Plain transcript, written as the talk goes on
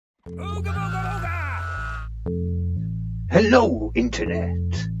Ooga booga booga! Hello,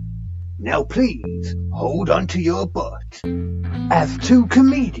 Internet. Now please, hold on to your butt, as two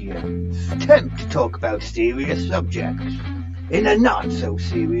comedians attempt to talk about serious subjects in a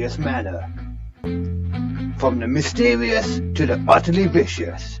not-so-serious manner. From the mysterious to the utterly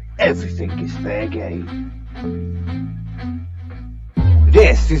vicious, everything is fair game.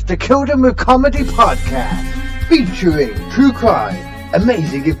 This is the Kill Them With Comedy podcast, featuring true crime,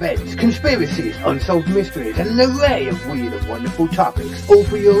 amazing events, conspiracies, unsolved mysteries, and an array of weird and wonderful topics, all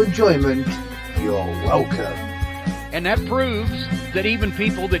for your enjoyment. You're welcome. And that proves that even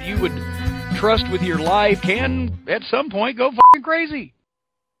people that you would trust with your life can, at some point, go fucking crazy.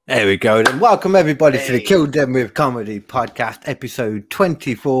 There we go. Then welcome everybody to the Kill Them With Comedy podcast, episode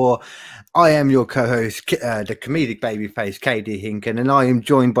 24. I am your co-host, the comedic babyface Kd Hinken, and I am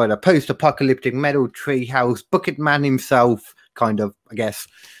joined by the post-apocalyptic metal treehouse bucket man himself, kind of, I guess,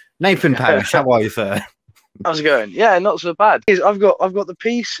 Nathan Parish. How are you, sir? How's it going? Yeah, not so bad. I've got the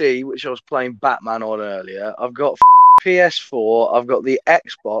PC, which I was playing Batman on earlier. I've got PS4. I've got the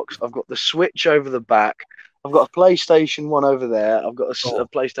Xbox. I've got the Switch over the back. I've got a PlayStation 1 over there. I've got a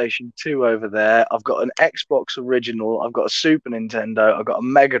PlayStation 2 over there. I've got an Xbox original. I've got a Super Nintendo. I've got a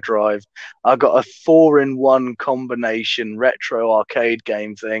Mega Drive. I've got a 4-in-1 combination retro arcade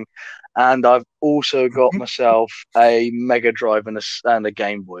game thing. And I've also got myself a Mega Drive and a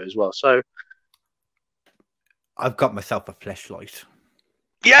Game Boy as well. So I've got myself a fleshlight.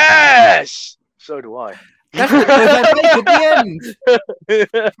 Yes! So do I. That's what I make at the end.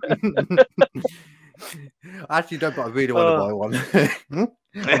 I actually don't, but I really want to buy one.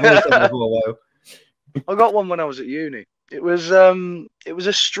 I got one when I was at uni. It was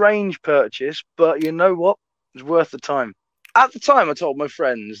a strange purchase, but you know what? It was worth the time. At the time, I told my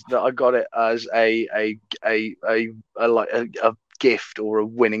friends that I got it as a gift or a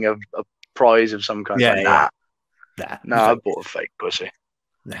winning of a prize of some kind. I bought a fake pussy.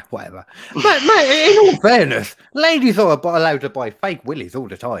 Nah, whatever. Mate, in all fairness, ladies are allowed to buy fake willies all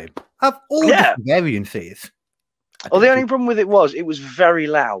the time. Of all the variances. Oh, the only problem with it was very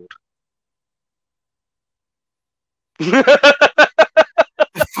loud. What's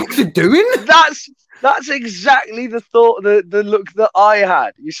it doing? That's exactly the thought, the look that I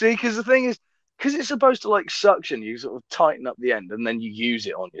had. You see, because the thing is, because it's supposed to like suction, you sort of tighten up the end and then you use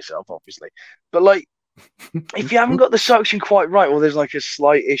it on yourself, obviously. But like, if you haven't got the suction quite right, or there's like a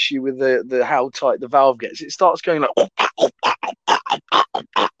slight issue with the how tight the valve gets, it starts going like.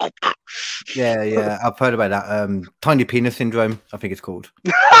 Yeah, I've heard about that. Tiny penis syndrome, I think it's called.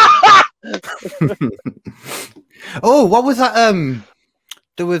 Oh, what was that?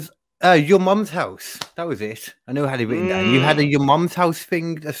 There was your mum's house. That was it. I know how to written down. You had a your mum's house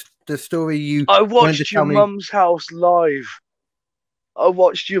thing. The story you. I watched your mum's house live. And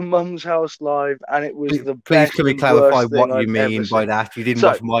it was the best. Please, can we clarify what you mean by that? You didn't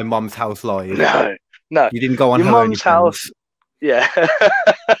watch my mum's house live. No. You didn't go on your her mum's house. Yeah,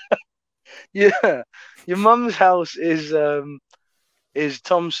 yeah. Your mum's house is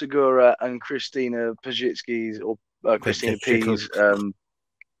Tom Segura and Christina Pajitsky's or Christina P's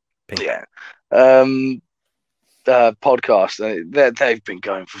podcast. They've been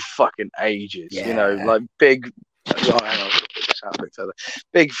going for fucking ages. Yeah. You know, like big.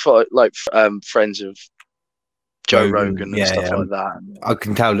 Big friends of Joe Rogan and stuff like that. I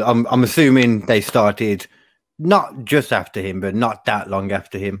can tell. I'm assuming they started not just after him, but not that long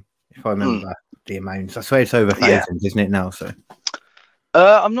after him. If I remember the amounts, I swear it's over thousands, isn't it now? So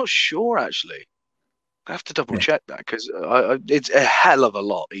I'm not sure actually. I have to double check that because it's a hell of a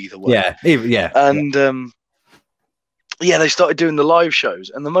lot either way. And they started doing the live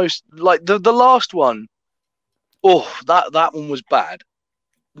shows, and the most like the last one. Oh, that one was bad.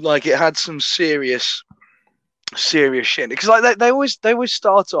 Like it had some serious shit. Because like they always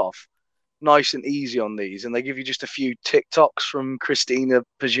start off nice and easy on these, and they give you just a few TikToks from Christina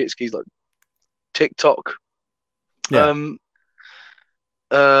Pajitsky's like TikTok. Yeah.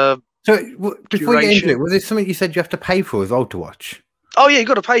 So before you get into it, was it something you said you have to pay for as well to watch? Oh yeah, you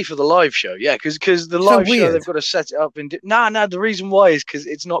got to pay for the live show. Yeah, because the live show they've got to set it up in. No. The reason why is because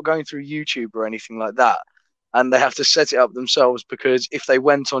it's not going through YouTube or anything like that. And they have to set it up themselves because if they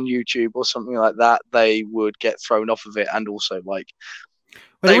went on YouTube or something like that, they would get thrown off of it. And also, like,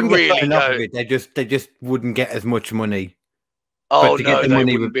 they wouldn't get thrown off of it. They just wouldn't get as much money. Oh no, they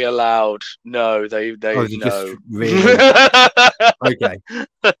wouldn't be allowed. No, they no. Just really... Okay.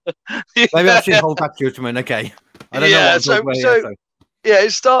 Maybe I should hold back judgment. Okay. I don't know what I'm talking about here, so. Yeah,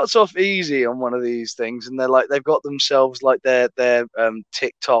 it starts off easy on one of these things, and they've got themselves like their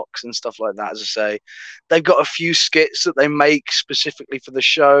TikToks and stuff like that. As I say, they've got a few skits that they make specifically for the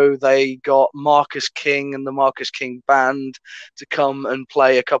show. They got Marcus King and the Marcus King Band to come and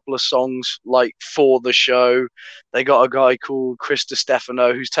play a couple of songs like for the show. They got a guy called Chris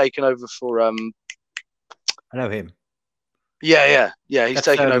DiStefano who's taken over for I know him. Yeah. He's That's,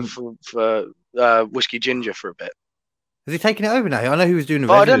 taken over for Whiskey Ginger for a bit. Has he taken it over now? I know he was doing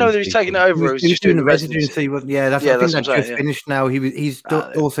the I don't know whether he's taking it over or he's just doing the residency. Yeah, I think that's just finished now. He's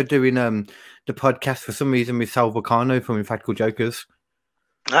also doing the podcast for some reason with Sal Volcano from Impractical Jokers.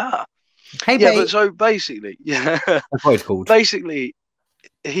 Ah. Hey, yeah, but so basically, yeah. That's what it's called. Basically,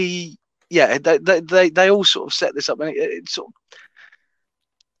 they all sort of set this up, and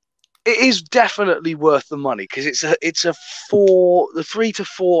it is definitely worth the money because it's a 3 to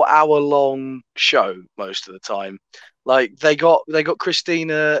 4 hour long show most of the time. Like they got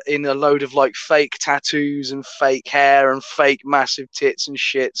Christina in a load of like fake tattoos and fake hair and fake massive tits and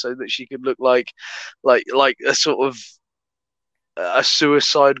shit, so that she could look like a sort of a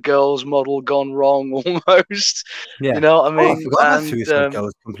Suicide Girls model gone wrong almost. Yeah. You know what I mean? I forgot about Suicide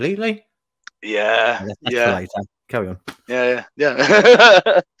Girls completely. Yeah. Later. Carry on. Yeah.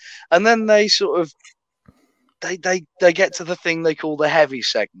 And then they sort of they get to the thing they call the heavy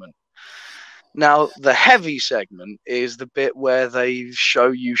segment. Now, the heavy segment is the bit where they show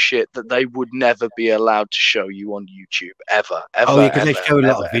you shit that they would never be allowed to show you on YouTube ever. Oh, yeah, because they show a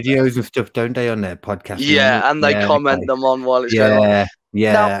lot of videos and stuff, don't they, on their podcast? Yeah, and they comment them on while it's going on.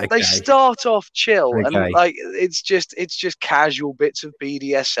 Yeah, now, they start off chill and like it's just casual bits of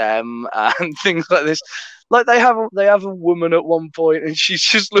BDSM and things like this. Like they have a woman at one point and she's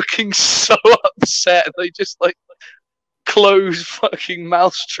just looking so upset. They just like close fucking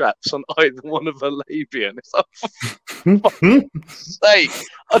mouse traps on either one of her labia. And it's like, for fuck's sake,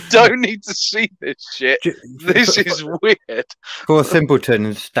 I don't need to see this shit. This is weird. For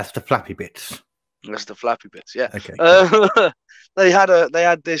simpletons, that's the flappy bits. That's the flappy bits, yeah. Okay. They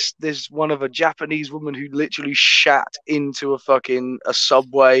had this one of a Japanese woman who literally shat into a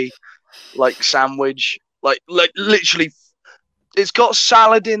Subway like sandwich, like literally. It's got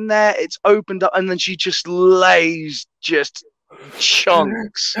salad in there. It's opened up, and then she just lays just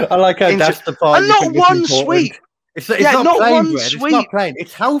chunks. I like how that's the part. And not one sweet. It's not plain one bread. sweet. It's not plain.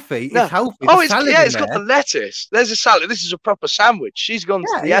 It's healthy. No. It's healthy. It's got the lettuce. There's a salad. This is a proper sandwich. She's gone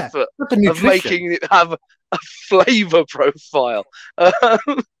to the effort of making it have a flavor profile.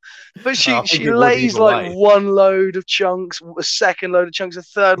 But she lays like one load of chunks, a second load of chunks, a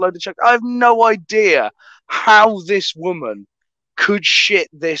third load of chunks. I have no idea how this woman could shit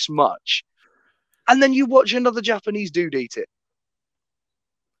this much. And then you watch another Japanese dude eat it.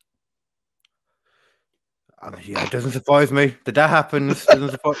 Yeah, it doesn't surprise me that happens. Doesn't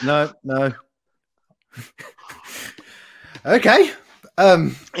surprise. No. Okay.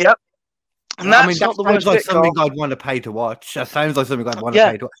 Yep. And that's that sounds like something I'd want to pay to watch. That sounds like something I'd want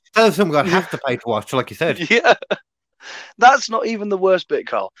to pay to watch. That's something I'd have to pay to watch, like you said. Yeah. That's not even the worst bit,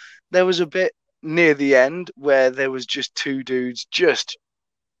 Carl. There was a bit near the end where there was just two dudes just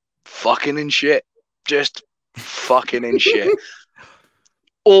fucking in shit. Just fucking in shit.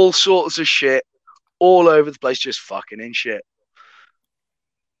 All sorts of shit. All over the place, just fucking in shit.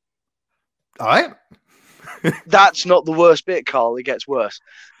 All right. That's not the worst bit, Carl. It gets worse.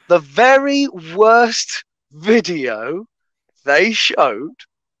 The very worst video they showed.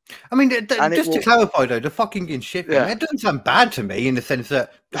 I mean, just to clarify, though, the fucking in shit thing, it doesn't sound bad to me in the sense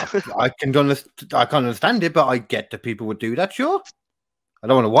that I can't understand it, but I get that people would do that, sure. I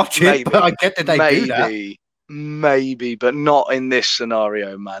don't want to watch it, but I get that they do that. Maybe, but not in this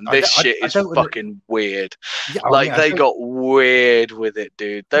scenario, man. This shit is fucking weird. Yeah, they got weird with it,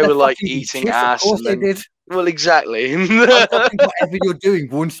 dude. They were like eating ass. Of course they did. Well, exactly. Whatever you're doing,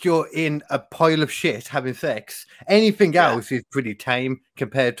 once you're in a pile of shit having sex, anything else is pretty tame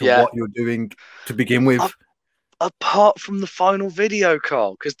compared to what you're doing to begin with. Apart from the final video,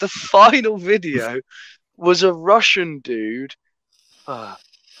 Carl, because the final video was a Russian dude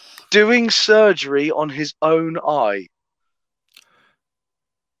doing surgery on his own eye.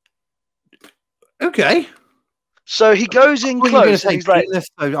 Okay. So he goes in close. And he's like,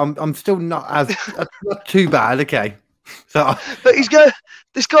 I'm still not not too bad. Okay. So, but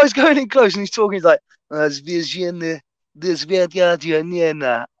this guy's going in close and he's talking. He's like, and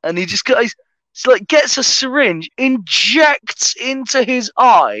he just gets a syringe, injects into his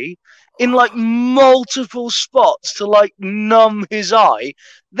eye in like multiple spots to like numb his eye.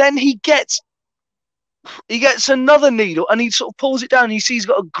 Then he gets He gets another needle and he sort of pulls it down. And you see he's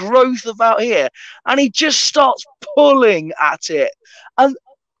got a growth about here, and he just starts pulling at it. And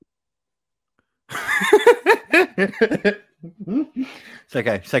it's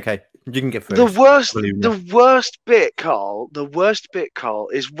okay. It's okay. You can get through. The worst bit, Carl. The worst bit, Carl,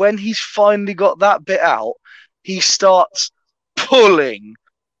 is when he's finally got that bit out. He starts pulling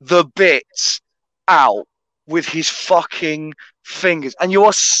the bits out with his fucking fingers, and you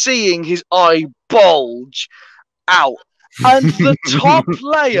are seeing his eye bulge out, and the top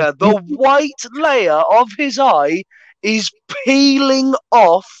layer, the white layer of his eye, is peeling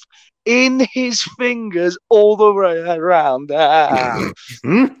off in his fingers all the way around.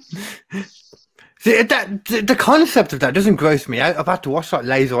 See, the concept of that doesn't gross me out. I've had to watch like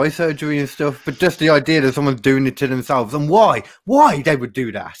laser eye surgery and stuff, but just the idea that someone's doing it to themselves and why they would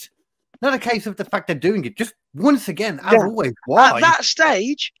do that. Not a case of the fact they're doing it. Just once again, as always, why? At that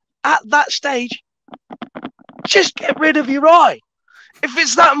stage, just get rid of your eye. If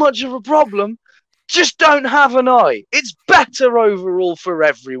it's that much of a problem, just don't have an eye. It's better overall for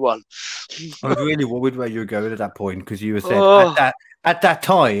everyone. I was really worried where you were going at that point, because you were saying at that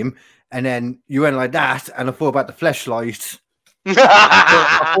time, and then you went like that, and I thought about the fleshlight.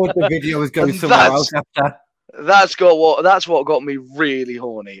 I thought the video was going somewhere else after. That's what got me really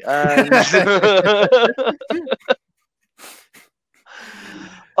horny.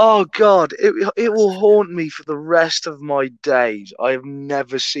 Oh God, it will haunt me for the rest of my days. I have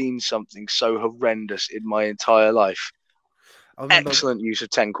never seen something so horrendous in my entire life. Excellent use of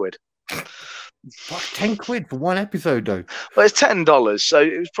 £10. What, £10 for one episode though? Well, it's $10, so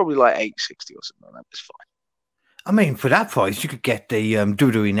it was probably like $8.60 or something like that. It's fine. I mean, for that price, you could get the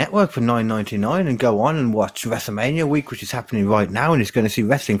WWE Network for $9.99 and go on and watch WrestleMania week, which is happening right now, and it's going to see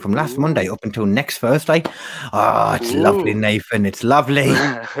wrestling from last Monday up until next Thursday. Oh, it's lovely, Nathan. It's lovely.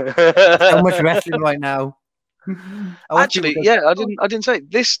 So much wrestling right now. Actually, yeah, I didn't say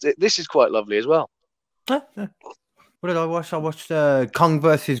this. This is quite lovely as well. What did I watch? I watched Kong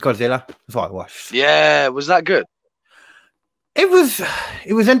versus Godzilla. That's what I watched. Yeah, was that good? It was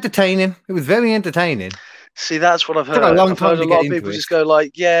entertaining. It was very entertaining. See, that's what I've heard. I've heard a lot of people just go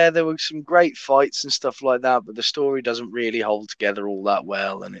like, yeah, there were some great fights and stuff like that, but the story doesn't really hold together all that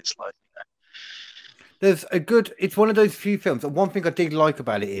well. And it's like, it's one of those few films. And one thing I did like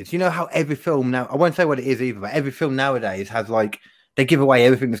about it is, you know how every film now, I won't say what it is either, but every film nowadays has like, they give away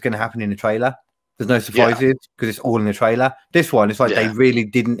everything that's going to happen in the trailer. There's no surprises because it's all in the trailer. This one, it's like they really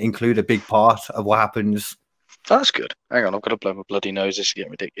didn't include a big part of what happens. That's good. Hang on, I've got to blow my bloody nose. This is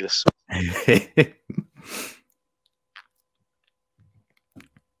getting ridiculous.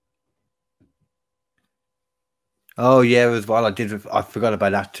 Oh yeah, as well. I forgot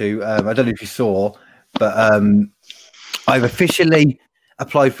about that too. I don't know if you saw, but I've officially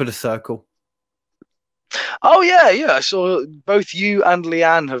applied for the Circle. Oh yeah. I saw both you and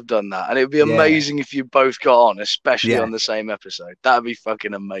Leanne have done that, and it would be amazing if you both got on, especially on the same episode. That'd be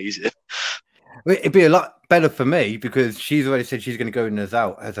fucking amazing. It'd be a lot better for me because she's already said she's going to go in as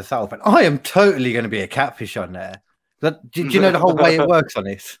herself, and I am totally going to be a catfish on there. Do you know the whole way it works on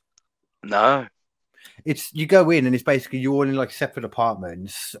it? No. It's you go in and it's basically you're all in like separate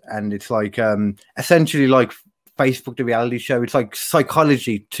apartments, and it's like essentially like Facebook, the reality show. It's like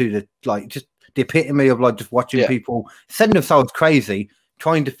psychology to the like just the epitome of like just watching people send themselves crazy,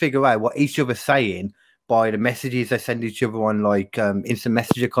 trying to figure out what each other's saying by the messages they send each other on like instant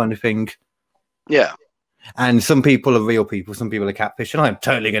messenger kind of thing. Yeah. And some people are real people, some people are catfish, and I'm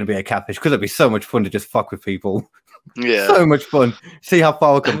totally going to be a catfish because it'd be so much fun to just fuck with people. Yeah. So much fun. See how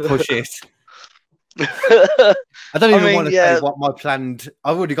far I can push it. I don't even want to say what my planned.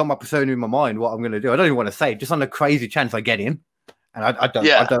 I've already got my persona in my mind. What I'm going to do. I don't even want to say. Just on the crazy chance I get in, and I don't.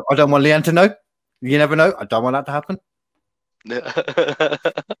 Yeah. I don't want Leanne to know. You never know. I don't want that to happen.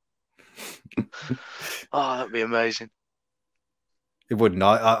 Oh, that'd be amazing. It wouldn't.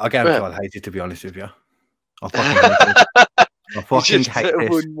 I guarantee I'd hate it. To be honest with you, I fucking hate it. I fucking hate it.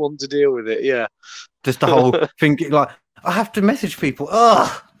 Wouldn't want to deal with it. Yeah. Just the whole thing. Like I have to message people.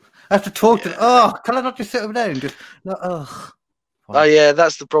 Ugh. I have to talk to them. Oh, can I not just sit over there and just no? Ugh. Oh yeah,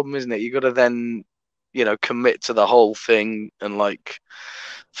 that's the problem, isn't it? You got to then, commit to the whole thing and like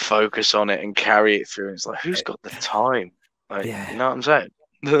focus on it and carry it through. And it's like, who's got the time? Like, you know what I'm saying?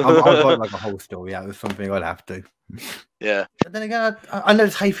 I'd write like a whole story out of something. I'd have to. Yeah. But then again, I know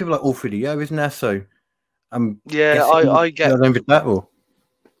there's hay fever like all through the year, isn't there? So,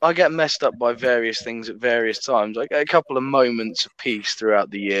 I get messed up by various things at various times. I get a couple of moments of peace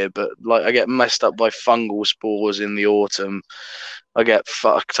throughout the year, but like I get messed up by fungal spores in the autumn. I get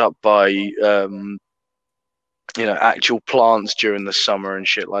fucked up by actual plants during the summer and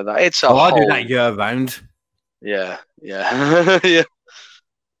shit like that. It's a I do whole... that year round. Yeah. Yeah.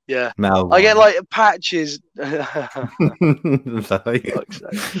 Yeah. Marijuana. I get like patches. I'm sorry.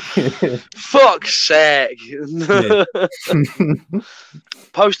 Fuck's sake. Yeah.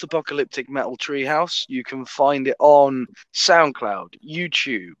 Post-apocalyptic metal treehouse. You can find it on SoundCloud,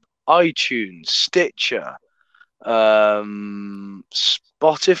 YouTube, iTunes, Stitcher,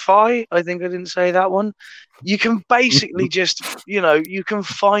 Spotify. I think I didn't say that one. You can basically just, you can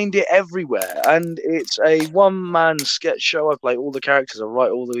find it everywhere, and it's a one-man sketch show. I play all the characters, I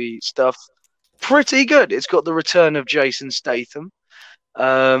write all the stuff. Pretty good. It's got the return of Jason Statham,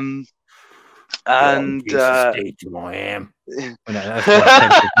 and Statham, I am. Oh, no,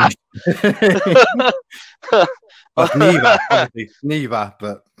 that's neither, obviously, neither,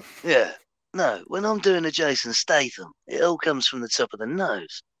 but yeah. No, when I'm doing a Jason Statham, it all comes from the top of the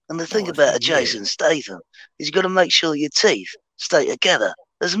nose. And the thing about a Jason Statham is you've got to make sure your teeth stay together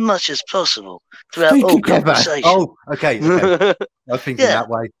as much as possible throughout all conversation. Oh, okay. I was thinking that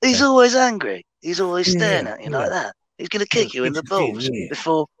way. He's always angry. He's always staring at you like that. He's going to kick you in the balls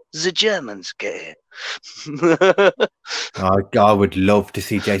before the Germans get here. I would love to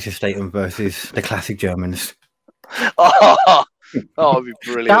see Jason Statham versus the classic Germans. Oh, it'd be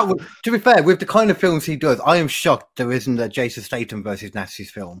brilliant. To be fair, with the kind of films he does, I am shocked there isn't a Jason Statham versus Nazis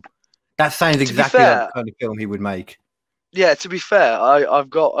film. That sounds exactly like the kind of film he would make. Yeah, to be fair, I've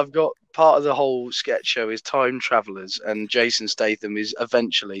got part of the whole sketch show is time travelers, and Jason Statham is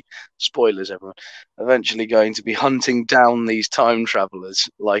eventually, spoilers everyone, eventually going to be hunting down these time travelers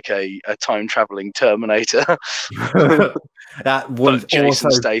like a time traveling Terminator. That was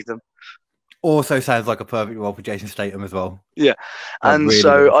Jason Statham. Also sounds like a perfect role for Jason Statham as well. Yeah. And really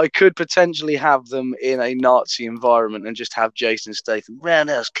so I could potentially have them in a Nazi environment and just have Jason Statham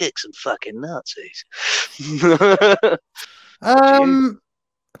roundhouse kick some fucking Nazis. I'll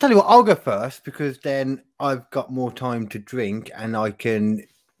tell you what, I'll go first because then I've got more time to drink and I can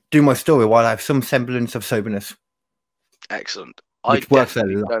do my story while I have some semblance of soberness. Excellent. Which I works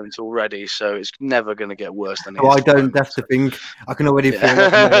definitely don't already, so it's never going to get worse than it is. I don't. That's the thing. I can already feel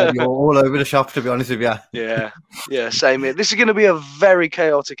like you're all over the shop, to be honest with you. Yeah, same here. This is going to be a very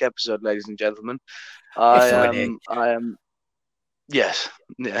chaotic episode, ladies and gentlemen. I am. Yes.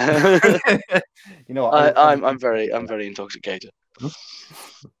 Yeah. You know what? I'm very intoxicated.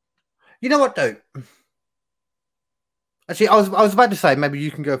 You know what though? Actually, I was about to say maybe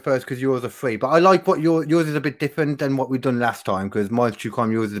you can go first because yours are free, but I like what yours is a bit different than what we've done last time because mine's true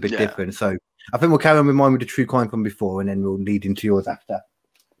crime, yours is a bit different. So I think we'll carry on with mine with the true crime from before, and then we'll lead into yours after.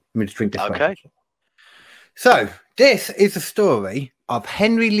 Let me just drink this. Okay. So this is a story of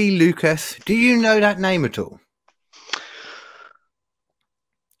Henry Lee Lucas. Do you know that name at all?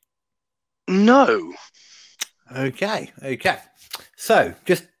 No. Okay. So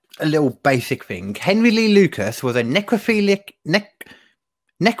just a little basic thing. Henry Lee Lucas was a necrophilic.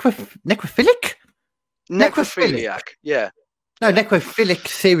 Necrophiliac. Yeah. No, necrophilic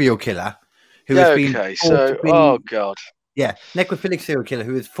serial killer who has been. Okay. So, oh god. Yeah, necrophilic serial killer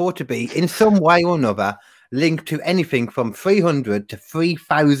who is thought to be in some way or another linked to anything from 300 to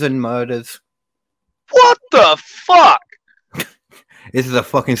 3,000 murders. What the fuck? This is a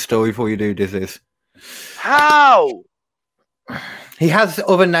fucking story for you, dude. This is. How? He has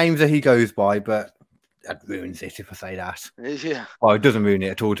other names that he goes by, but that ruins it if I say that. Yeah. Well, it doesn't ruin it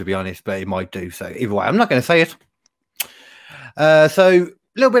at all, to be honest, but it might do. So either way, I'm not going to say it. So a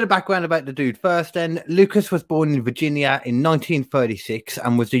little bit of background about the dude first. Then Lucas was born in Virginia in 1936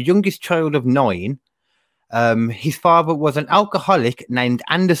 and was the youngest child of 9. His father was an alcoholic named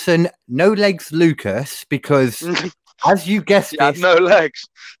Anderson No Legs Lucas because, as you guessed, he had no legs.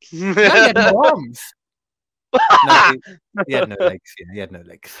 No, he had no arms. No, he had no legs. Yeah, he had no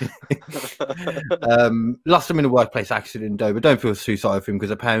legs. Lost him in a workplace accident, though, but don't feel too sorry for him because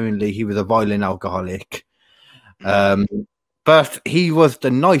apparently he was a violent alcoholic. But he was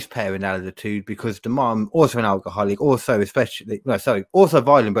the nice parent out of the two because the mom, also an alcoholic, also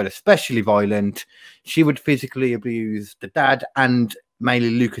violent, but especially violent. She would physically abuse the dad and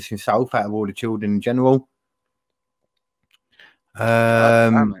mainly Lucas himself out of all the children in general.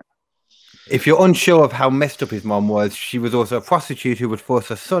 If you're unsure of how messed up his mom was, she was also a prostitute who would force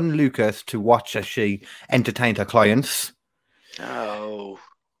her son Lucas to watch as she entertained her clients. Oh.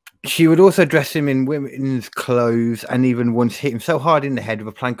 She would also dress him in women's clothes and even once hit him so hard in the head with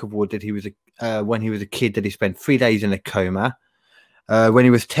a plank of wood that he was when he was a kid that he spent 3 days in a coma. When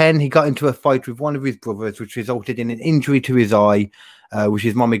he was 10, he got into a fight with one of his brothers, which resulted in an injury to his eye, which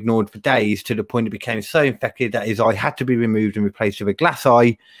his mom ignored for days to the point it became so infected that his eye had to be removed and replaced with a glass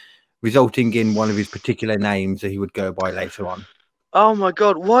eye, resulting in one of his particular names that he would go by later on. Oh my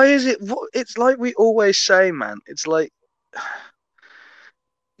God! Why is it? It's like we always say, man. It's like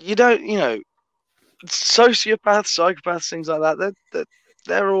you don't, sociopaths, psychopaths, things like that.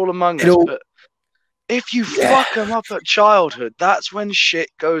 They're all among us. But if you fuck them up at childhood, that's when shit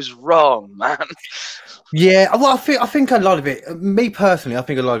goes wrong, man. Yeah, well, I think a lot of it, me personally, I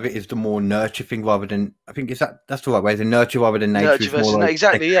think a lot of it is the more nurture thing rather than, I think that's the right way, the nurture rather than nature. Nurture versus like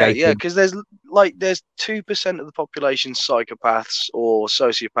exactly, yeah, because there's 2% of the population psychopaths or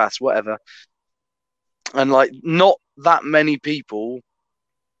sociopaths, whatever, and like not that many people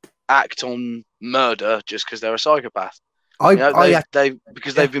act on murder just because they're a psychopath.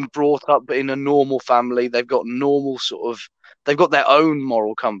 Because they've been brought up in a normal family, they've got normal they've got their own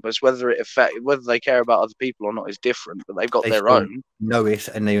moral compass. Whether they care about other people or not is different, but they've got their own. Know it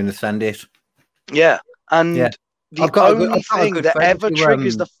and they understand it. Yeah, and the only thing that ever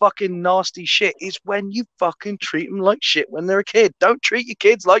triggers the fucking nasty shit is when you fucking treat them like shit when they're a kid. Don't treat your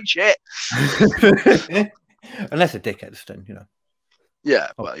kids like shit. Unless a dickhead's done, Yeah,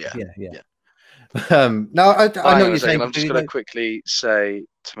 well, yeah. No, I know what you're saying. I'm just going to quickly say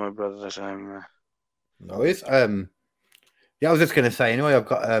to my brother that No, it's yeah, I was just going to say anyway. I've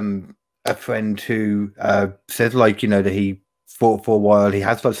got a friend who says that he fought for a while. He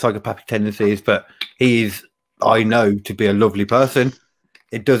has got psychopathic tendencies, but he is, I know, to be a lovely person.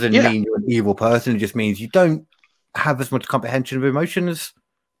 It doesn't mean you're an evil person. It just means you don't have as much comprehension of emotions.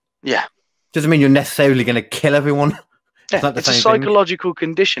 Yeah, doesn't mean you're necessarily going to kill everyone. It's a psychological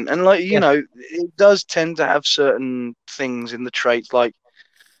condition, and it does tend to have certain things in the traits. Like,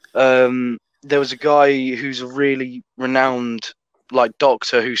 there was a guy who's a really renowned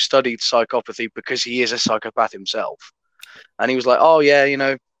doctor who studied psychopathy because he is a psychopath himself, and he was like, "Oh yeah,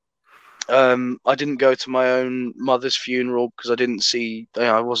 I didn't go to my own mother's funeral because I didn't see,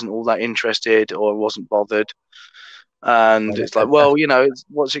 I wasn't all that interested or wasn't bothered." And it's like, well,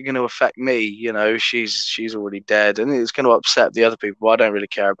 what's it going to affect me? She's already dead, and it's going to upset the other people. I don't really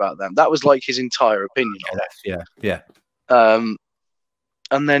care about them. That was like his entire opinion. Yeah. And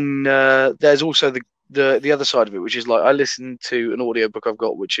then there's also the other side of it, which is like I listened to an audiobook I've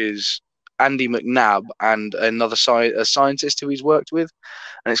got, which is Andy McNabb and another a scientist who he's worked with,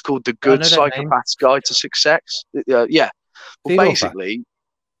 and it's called The Good Psychopath's Guide to Success. Well, basically,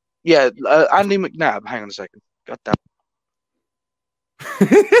 Andy McNabb. Hang on a second. God damn.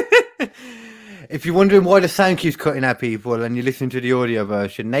 If you're wondering why the sound keeps cutting out, people, and you're listening to the audio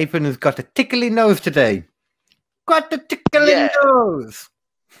version, Nathan has got a tickly nose today. Got a tickly nose.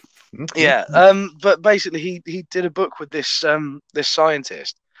 Yeah, but basically, he did a book with this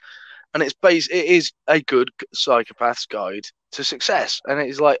scientist, and it is a good psychopath's guide to success. And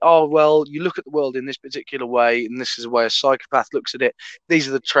it's like, oh well, you look at the world in this particular way, and this is the way a psychopath looks at it. These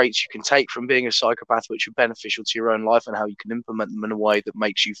are the traits you can take from being a psychopath, which are beneficial to your own life, and how you can implement them in a way that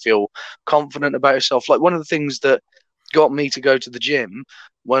makes you feel confident about yourself. Like one of the things that got me to go to the gym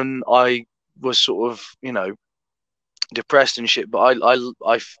when I was sort of, depressed and shit, but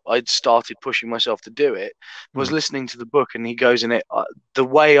I'd started pushing myself to do it, was listening to the book, and he goes in it, the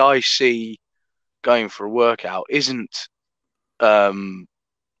way I see going for a workout isn't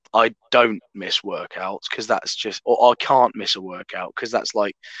I don't miss workouts because that's just, or I can't miss a workout because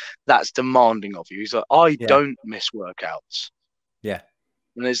that's demanding of you. He's like, I don't miss workouts. Yeah.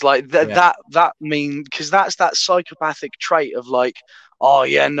 And it's like that mean, because that's that psychopathic trait of like, oh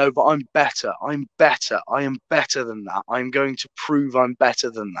yeah, no, but I'm better. I am better than that. I'm going to prove I'm better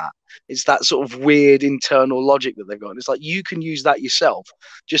than that. It's that sort of weird internal logic that they've got. And it's like, you can use that yourself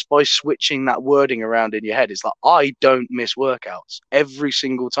just by switching that wording around in your head. It's like, I don't miss workouts. Every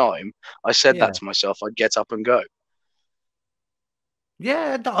single time I said that to myself, I'd get up and go.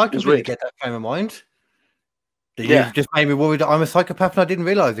 Yeah, I can really get that frame of mind. You've just made me worried that I'm a psychopath and I didn't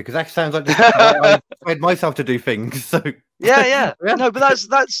realise it, because that sounds like I trained myself to do things. So yeah. No, but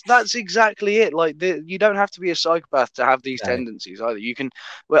that's exactly it. Like you don't have to be a psychopath to have these tendencies either.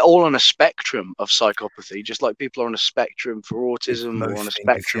 We're all on a spectrum of psychopathy, just like people are on a spectrum for autism or on a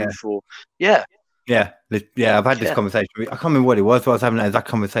spectrum for I've had this conversation. I can't remember what it was, but I was having that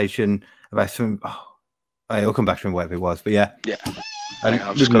conversation about some. I'll come back to whatever it was, but yeah.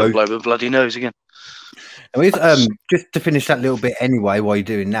 I'm just going to blow the bloody nose again. Anyways, just to finish that little bit anyway, while you're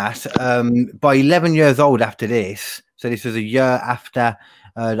doing that, by 11 years old after this, so this was a year after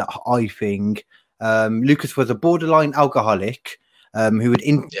that eye thing, Lucas was a borderline alcoholic who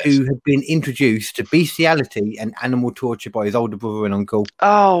had been introduced to bestiality and animal torture by his older brother and uncle.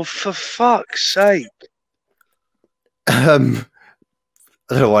 Oh, for fuck's sake.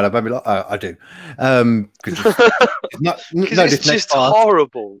 I don't know why that made me like. I do. Because it's just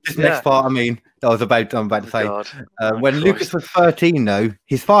horrible. This next part, I mean, I'm about to say. When Christ. Lucas was 13, though,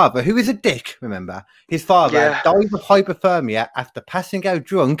 his father, who is a dick, remember, his father died of hypothermia after passing out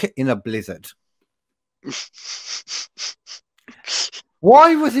drunk in a blizzard.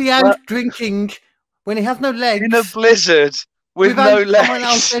 Why was he out drinking when he has no legs? In a blizzard with no legs. Someone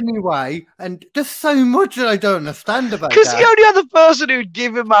else anyway, and just so much that I don't understand about that. Because the only other person who'd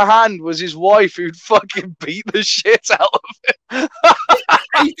give him a hand was his wife, who'd fucking beat the shit out of him.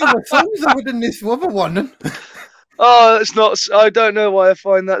 He's got a songs other than this other one. Oh, it's not. I don't know why I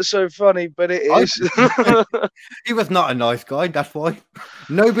find that so funny, but it is. He was not a nice guy. That's why.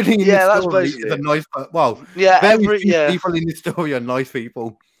 Nobody in this story is a nice. Well, very few people in this story are nice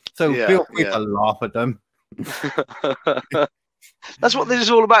people. So feel free to laugh at them. That's what this is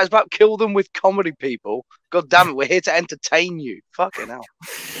all about. It's about kill them with comedy, people. God damn it, we're here to entertain you. Fucking hell.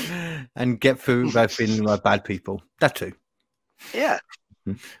 And get through without feeling like bad people. That too. Yeah.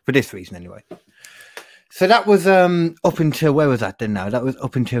 For this reason, anyway. So that was up until, where was that then now? That was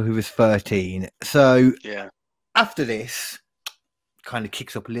up until he was 13. So after this, kind of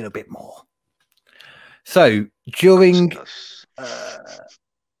kicks up a little bit more. So during...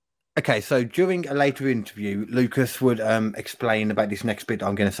 Okay, so during a later interview, Lucas would explain about this next bit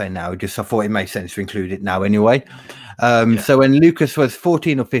I'm going to say now. Just I thought it made sense to include it now anyway. So when Lucas was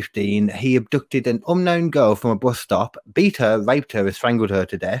 14 or 15, he abducted an unknown girl from a bus stop, beat her, raped her, and strangled her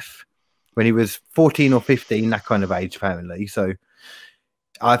to death. When he was 14 or 15, that kind of age, apparently. So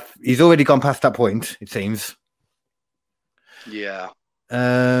he's already gone past that point, it seems. Yeah.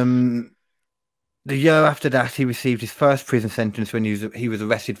 The year after that, he received his first prison sentence when he was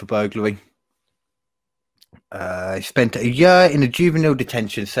arrested for burglary. He spent a year in a juvenile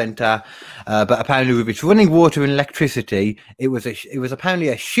detention centre, but apparently with its running water and electricity, it was apparently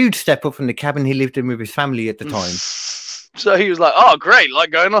a huge step up from the cabin he lived in with his family at the time. So he was like, "Oh, great!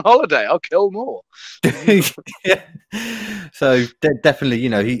 Like going on holiday, I'll kill more." So definitely, you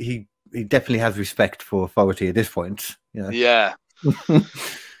know, he definitely has respect for authority at this point. You know? Yeah.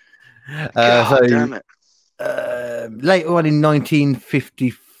 Damn it. Later on in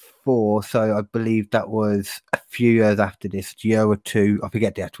 1954, so I believe that was a few years after this, a year or two, I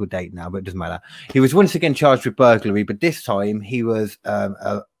forget the actual date now, but it doesn't matter. He was once again charged with burglary, but this time he was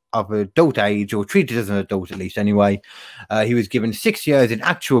of adult age, or treated as an adult at least anyway. He was given 6 years in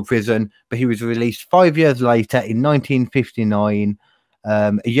actual prison, but he was released 5 years later in 1959,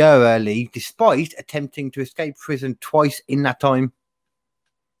 a year early, despite attempting to escape prison twice in that time.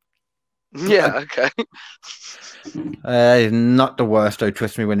 Yeah, okay. Not the worst, though,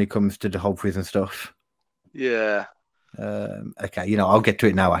 trust me, when it comes to the whole prison stuff. Yeah. Okay, you know, I'll get to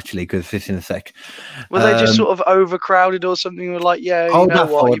it now, actually, because this in a sec. Were they just sort of overcrowded or something? Were like, yeah, you know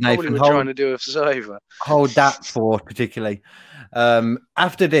what, you probably were trying to do us a favour. Hold that thought, particularly.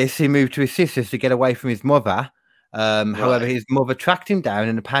 After this, he moved to his sisters to get away from his mother. However, his mother tracked him down,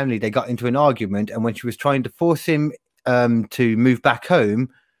 and apparently they got into an argument, and when she was trying to force him to move back home,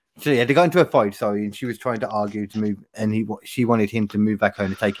 so yeah, they got into a fight, sorry, and she was trying to argue to move, and she wanted him to move back home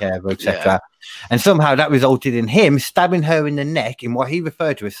to take care of her, etc. And somehow that resulted in him stabbing her in the neck in what he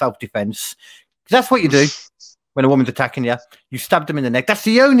referred to as self-defense. That's what you do when a woman's attacking you. You stab them in the neck. That's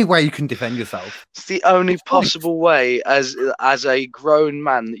the only way you can defend yourself. It's the only possible way as a grown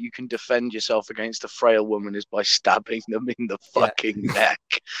man that you can defend yourself against a frail woman is by stabbing them in the fucking neck.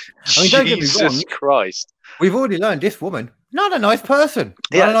 I mean, don't get me wrong. Jesus Christ. We've already learned this woman, not a nice person.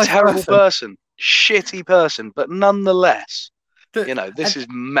 Yeah, a terrible person. Shitty person. But nonetheless, you know, this is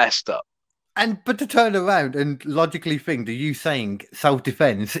messed up. But to turn around and logically think that you saying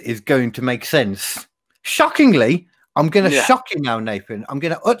self-defense is going to make sense. Shockingly, I'm going to shock you now, Nathan. I'm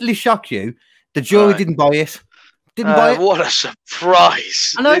going to utterly shock you. The jury didn't buy it. Didn't buy it. What a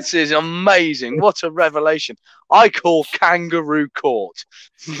surprise. This is amazing. What a revelation. I call kangaroo court.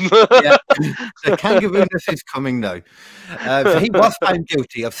 The kangaroo-ness is coming now. So he was found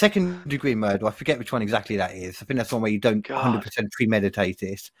guilty of second-degree murder. I forget which one exactly that is. I think that's one where you don't 100% premeditate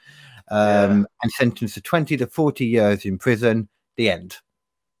it. And sentenced to 20 to 40 years in prison. The end.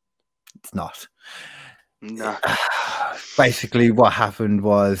 It's not. No. Basically, what happened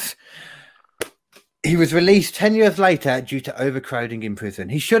was he was released 10 years later due to overcrowding in prison.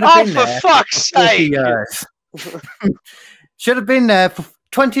 He should have been there for fuck's sake. Years. Should have been there for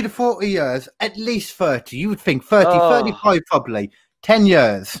 20 to 40 years, at least 30. You would think 30, 35 probably. 10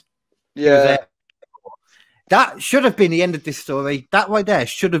 years. Yeah. That should have been the end of this story. That right there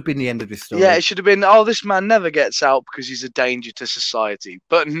should have been the end of this story. Yeah, it should have been, oh, this man never gets out because he's a danger to society.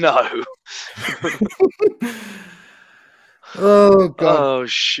 But no. Oh God. Oh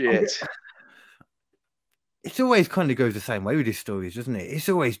shit. It always kind of goes the same way with these stories, doesn't it? It's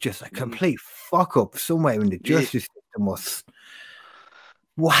always just a complete fuck up somewhere in the justice system.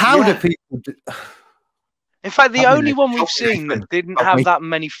 Well, how do people do... In fact, the I mean, only one we've help me, seen that didn't help have me. that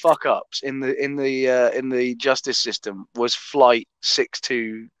many fuck ups in the justice system was Flight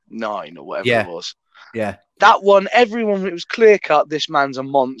 629 or whatever Yeah. it was. Yeah. That one, everyone, it was clear cut. This man's a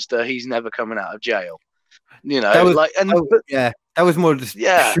monster. He's never coming out of jail. You know, That was, like, and yeah, that was more just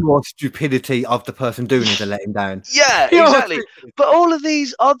Yeah. pure stupidity of the person doing it to let him down. yeah, Pure exactly. stupidity. But all of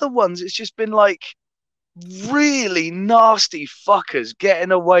these other ones, it's just been like really nasty fuckers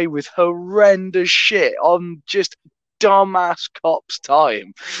getting away with horrendous shit on just dumbass cops'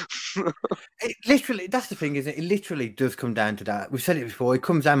 time. It literally, that's the thing, is it literally does come down to that. We've said it before. It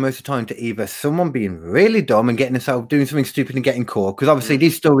comes down most of the time to either someone being really dumb and getting themselves doing something stupid and getting caught. Because obviously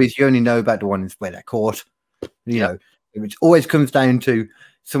these stories, you only know about the ones where they're caught. You know, it always comes down to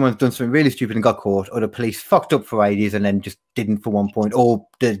someone's done something really stupid and got caught, or the police fucked up for ages and then just didn't for one point, or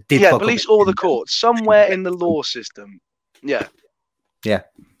did fuck police up or the courts, somewhere in the law system. Yeah.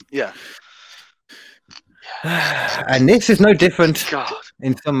 And this is no different. God.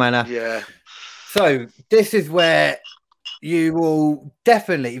 In some manner. Yeah. So this is where you will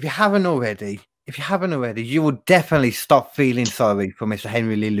definitely, if you haven't already, you will definitely stop feeling sorry for Mr.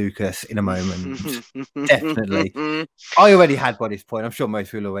 Henry Lee Lucas in a moment. Definitely. I already had by this point. I'm sure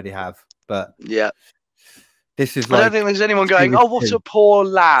most people already have, but yeah. This is I don't think there's anyone going, oh, what a poor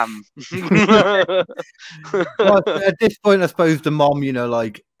lamb. Well, at this point, I suppose the mom, you know,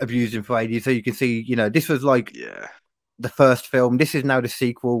 like abused him for ages. So you can see, you know, this was like the first film. This is now the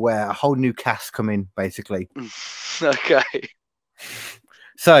sequel where a whole new cast come in, basically. Okay.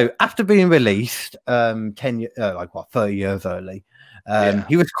 So after being released, 30 years early,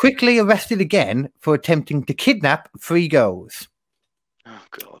 he was quickly arrested again for attempting to kidnap 3 girls. Oh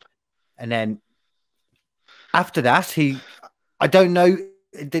God! And then after that, I don't know,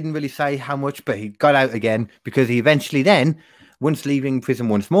 it didn't really say how much, but he got out again because he eventually then, once leaving prison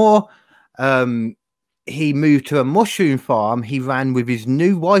once more, he moved to a mushroom farm he ran with his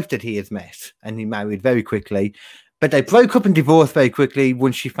new wife that he has met, and he married very quickly. But they broke up and divorced very quickly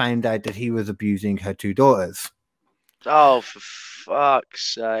once she found out that he was abusing her 2 daughters. Oh, for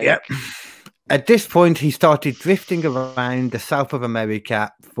fuck's sake. Yep. At this point, he started drifting around the south of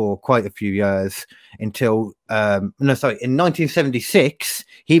America for quite a few years until, in 1976,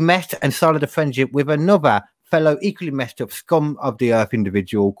 he met and started a friendship with another fellow equally messed up scum of the earth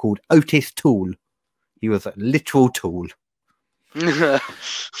individual called Otis Toole. He was a literal tool.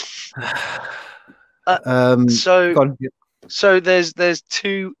 So there's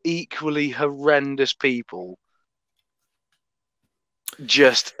 2 equally horrendous people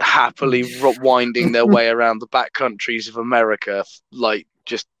just happily winding their way around the back countries of America, like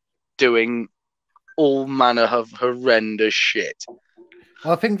just doing all manner of horrendous shit.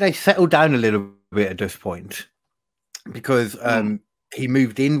 Well, I think they settled down a little bit at this point because he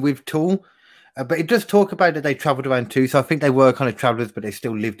moved in with Toole. But it does talk about that they travelled around too, so I think they were kind of travellers, but they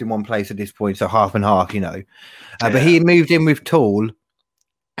still lived in one place at this point, so half and half, you know. But he moved in with Toole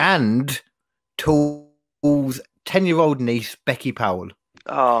and Toole's 10-year-old niece, Becky Powell,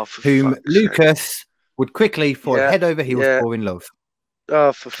 whom Lucas would quickly fall head over heels for in love.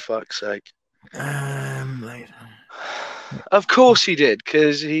 Oh, for fuck's sake. Of course he did,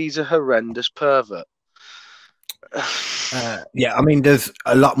 because he's a horrendous pervert. Yeah, I mean, there's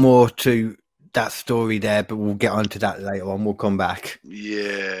a lot more to that story there, but we'll get onto that later on. We'll come back.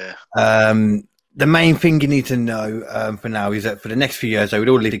 Yeah. The main thing you need to know for now is that for the next few years, they would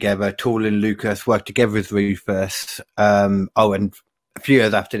all live together. Toole and Lucas worked together as Rufus. And a few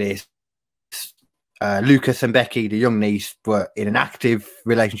years after this, Lucas and Becky, the young niece, were in an active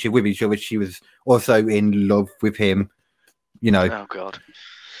relationship with each other. She was also in love with him. You know. Oh God.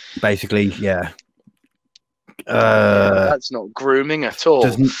 Basically, yeah. That's not grooming at all.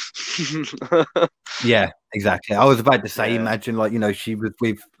 Yeah, exactly. I was about to say, imagine, like, you know, she was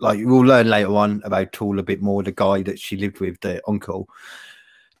with, like, we'll learn later on about Toole a bit more, the guy that she lived with, the uncle.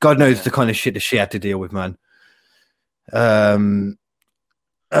 God knows the kind of shit that she had to deal with, man.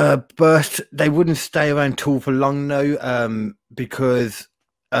 But they wouldn't stay around Toole for long, though, because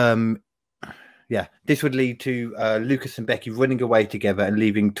this would lead to Lucas and Becky running away together and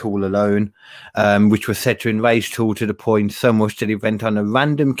leaving Toole alone, which was said to enrage Toole to the point so much that he went on a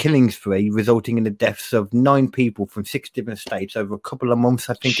random killing spree, resulting in the deaths of 9 people from 6 different states over a couple of months,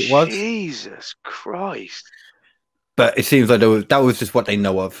 I think it was. Jesus Christ. But it seems like that was just what they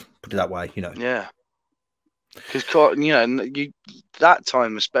know of, put it that way, you know. Yeah. Because that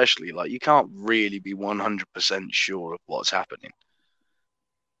time especially, like, you can't really be 100% sure of what's happening.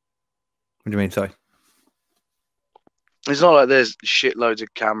 What do you mean, sorry? It's not like there's shitloads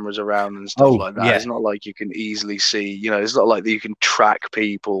of cameras around and stuff like that. Yeah. It's not like you can easily see, it's not like that you can track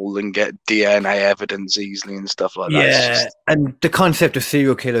people and get DNA evidence easily and stuff like that. Yeah, and the concept of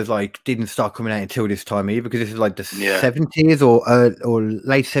serial killers didn't start coming out until this time either, because this is like the 70s or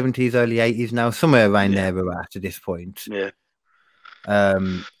late 70s, early 80s now, somewhere around there we're at this point. Yeah.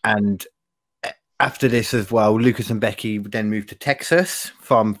 And after this as well, Lucas and Becky then moved to Texas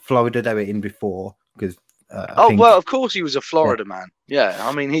from Florida. They were in before because. Well, of course he was a Florida man. Yeah,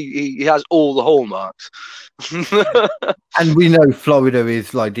 I mean he has all the hallmarks. And we know Florida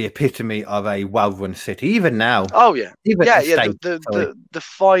is like the epitome of a well-run city, even now. Oh yeah, the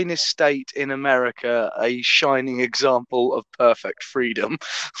finest state in America, a shining example of perfect freedom.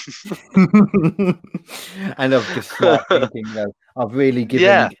 And of just thinking, of really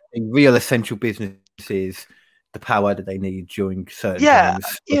giving real essential businesses the power that they need during certain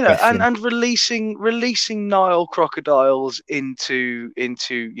times. And releasing Nile crocodiles into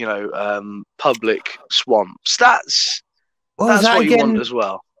public swamps. That's what you want as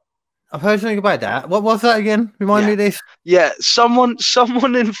well. I've heard something about that. What was that again? Remind me of this. Yeah, someone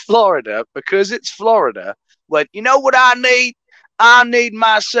in Florida, because it's Florida, went, you know what I need? I need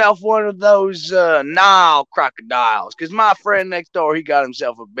myself one of those Nile crocodiles, because my friend next door, he got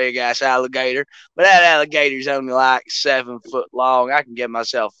himself a big ass alligator, but that alligator's only like 7 foot long. I can get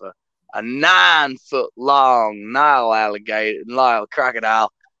myself a 9 foot long Nile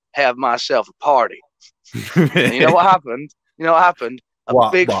crocodile, have myself a party. And you know what happened?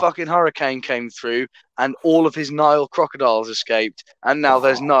 A big fucking hurricane came through, and all of his Nile crocodiles escaped, and now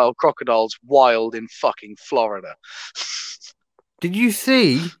there's Nile crocodiles wild in fucking Florida. Did you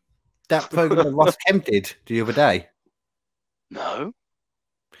see that program that Ross Kemp did the other day? No.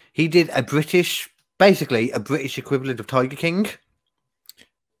 He did basically a British equivalent of Tiger King,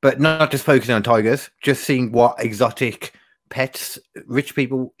 but not just focusing on tigers, just seeing what exotic pets rich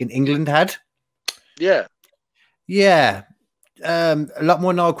people in England had. Yeah. Yeah. A lot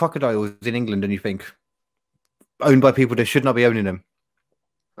more Nile crocodiles in England than you think. Owned by people that should not be owning them.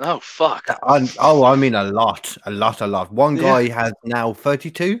 Oh, fuck. I mean a lot. One guy has now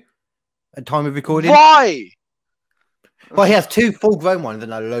 32 at time of recording. Why? Well, he has 2 full-grown ones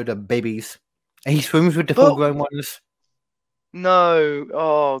and a load of babies. And he swims with the full-grown ones. No.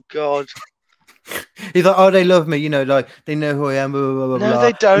 Oh, God. He's like, oh, they love me, like they know who I am. Blah, blah, blah, no,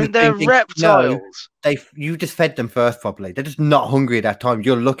 they don't. They're reptiles. No, you just fed them first, probably. They're just not hungry at that time.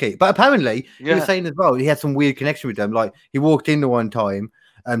 You're lucky. But apparently, he was saying as well, he had some weird connection with them. Like he walked in the one time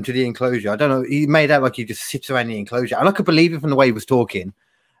to the enclosure. I don't know. He made out like he just sits around the enclosure, and I could believe it from the way he was talking.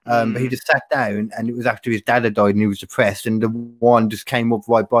 But he just sat down, and it was after his dad had died, and he was depressed. And the one just came up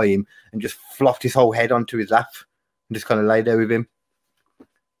right by him and just flopped his whole head onto his lap and just kind of lay there with him.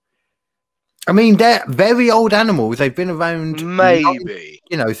 I mean, they're very old animals. They've been around, maybe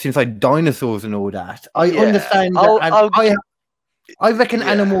since like dinosaurs and all that. I understand. I reckon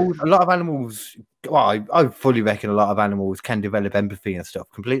animals. A lot of animals. Well, I fully reckon a lot of animals can develop empathy and stuff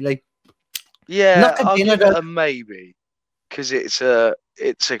completely. Yeah, I'll give it a maybe, because it's a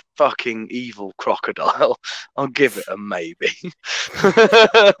fucking evil crocodile. I'll give it a maybe.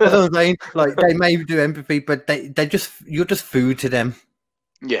 That's what I'm saying. Like they may do empathy, but you're just food to them.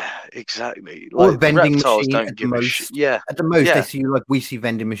 Yeah, exactly. Or vending reptiles machine don't give a shit. Yeah, at the most they see we see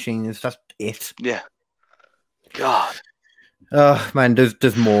vending machines. That's it. Yeah. God. Oh man,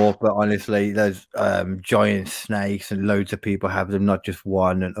 there's more, but honestly, there's giant snakes and loads of people have them, not just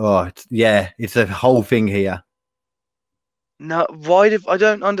one. And it's a whole thing here. No, I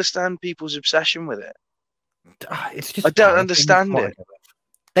don't understand people's obsession with it. It's just I don't understand it.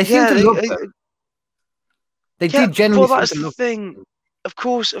 They seem to love it. They do generally. Well, that's the thing. Of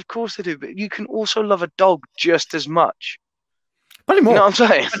course they do. But you can also love a dog just as much. Probably more. You know what I'm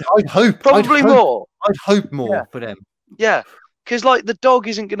saying? I'd hope. Probably more. I'd hope more for them. Yeah, because like the dog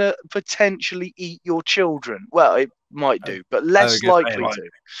isn't going to potentially eat your children. Well, it might do, but less likely to.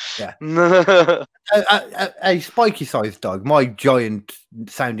 Yeah. a spiky-sized dog, my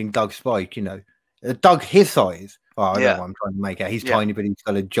giant-sounding dog Spike. A dog his size. Oh, I don't know what I'm trying to make out. He's tiny, but he's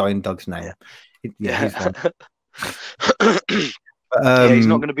got a giant dog's name. Yeah, he's one. He's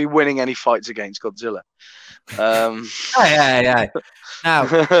not going to be winning any fights against Godzilla. Hey. Now,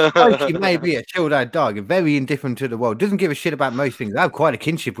 Mikey may be a chilled-out dog, very indifferent to the world, doesn't give a shit about most things. I have quite a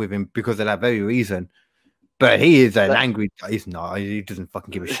kinship with him because of that very reason. But he is an angry dog. He's not. He doesn't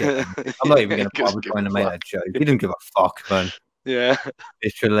fucking give a shit. I'm not even going to bother trying to make that joke. He doesn't give a fuck, man. Yeah.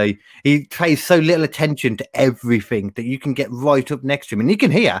 Literally, he pays so little attention to everything that you can get right up next to him, and you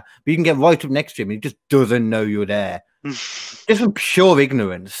can hear, but you can get right up next to him, and he just doesn't know you're there. Just from pure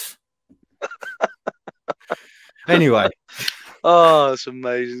ignorance. Anyway. Oh, it's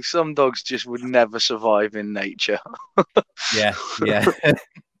amazing. Some dogs just would never survive in nature. Yeah. I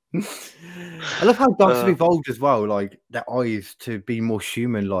love how dogs have evolved as well, like their eyes to be more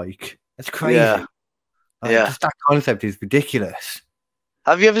human-like. That's crazy. Yeah. Just that concept is ridiculous.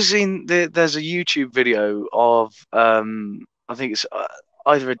 Have you ever seen there's a YouTube video of I think it's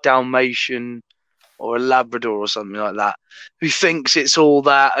either a Dalmatian or a Labrador or something like that, who thinks it's all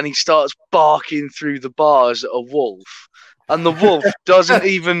that, and he starts barking through the bars at a wolf, and the wolf doesn't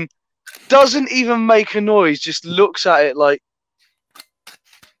even make a noise, just looks at it like,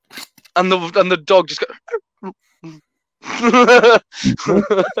 and the dog just goes.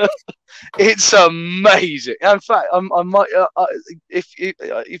 It's amazing. In fact, I might,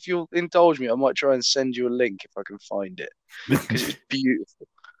 if you'll indulge me, I might try and send you a link if I can find it, because it's beautiful.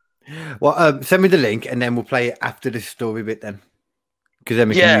 Well, send me the link, and then we'll play it after this story bit, then, because then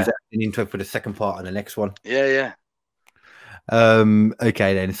we can use that as an intro for the second part of the next one. Yeah.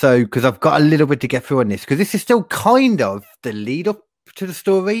 Okay then. So, because I've got a little bit to get through on this, because this is still kind of the lead up to the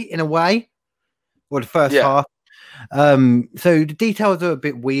story in a way, or the first half. So the details are a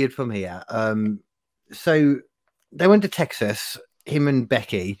bit weird from here. So they went to Texas, him and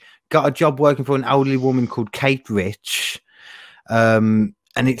Becky got a job working for an elderly woman called Kate Rich.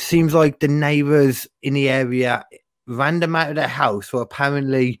 And it seems like the neighbors in the area ran them out of their house for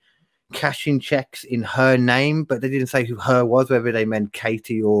apparently cashing checks in her name, but they didn't say who her was, whether they meant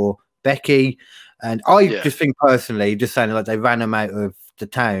Katie or Becky. And I just think personally, just saying like they ran him out of the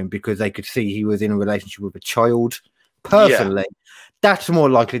town because they could see he was in a relationship with a child. Personally, that's more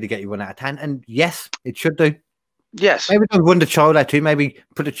likely to get you run out of town. And yes, it should do. Yes. Maybe don't run the child out too. Maybe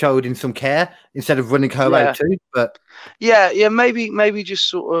put the child in some care instead of running her out too. But maybe just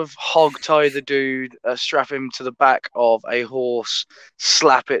sort of hog tie the dude, strap him to the back of a horse,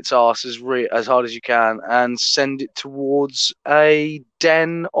 slap its ass as hard as you can, and send it towards a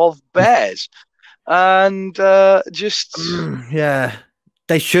den of bears. And just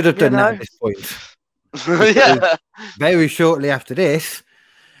they should have done that at this point. Very shortly after this,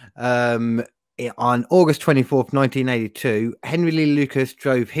 on August 24th, 1982, Henry Lee Lucas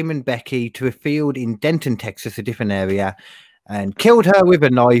drove him and Becky to a field in Denton, Texas, a different area, and killed her with a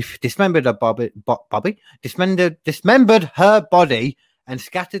knife, dismembered her body, and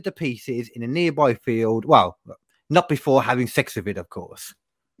scattered the pieces in a nearby field. Well, not before having sex with it, of course.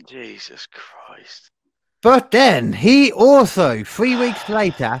 Jesus Christ. But then he also, 3 weeks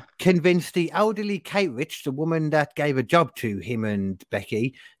later, convinced the elderly Kate Rich, the woman that gave a job to him and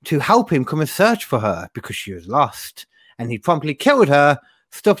Becky, to help him come and search for her because she was lost. And he promptly killed her,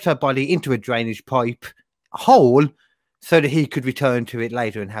 stuffed her body into a drainage pipe hole so that he could return to it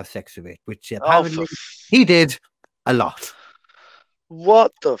later and have sex with it, which apparently he did a lot.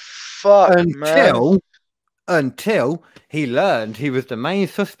 What the fuck, man? Until he learned he was the main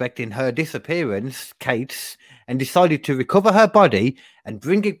suspect in her disappearance, Kate's, and decided to recover her body and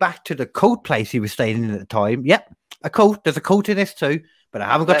bring it back to the cult place he was staying in at the time. Yep, a cult. There's a cult in this too, but I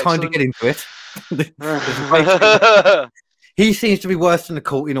haven't got time to get into it. He seems to be worse than the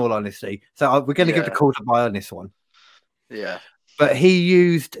cult, in all honesty. So we're going to give the cult a buy on this one. Yeah. But he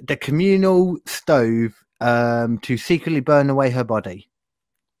used the communal stove to secretly burn away her body.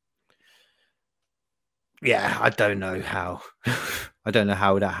 Yeah, I don't know how. I don't know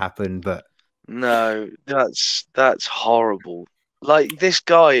how that happened, but no, that's horrible. Like, this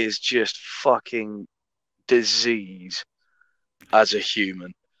guy is just fucking disease as a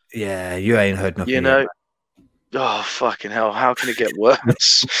human. Yeah, you ain't heard nothing. You know? Oh, fucking hell. How can it get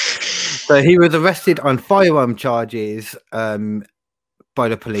worse? So he was arrested on firearm charges by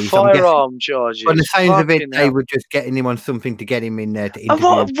the police. Firearm charges. On the sounds of it, they were just getting him on something to get him in there to interview.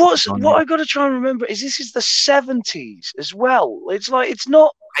 What I got to try and remember is this is the 70s as well. It's like, it's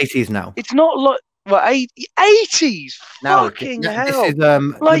not 80s now. It's not like 80s. No, fucking hell!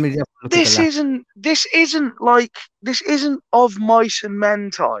 This is, this isn't of mice and men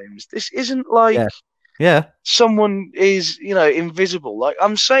times. This isn't like someone is invisible. Like,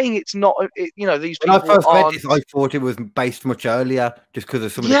 I'm saying, it's not. These people. When I first read this, I thought it was based much earlier, just because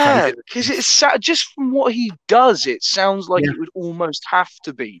of some of the. Yeah, because it's just from what he does, it sounds like it would almost have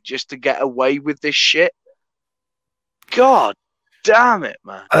to be just to get away with this shit. God damn it,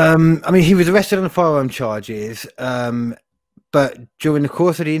 man. I mean, he was arrested on firearm charges, but during the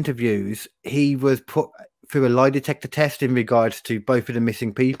course of the interviews, he was put through a lie detector test in regards to both of the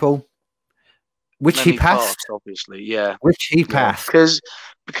missing people. Which he many passed. parts, obviously. Yeah, Which he passed. because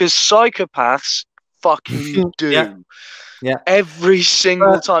psychopaths fucking do. Yeah. Yeah. Every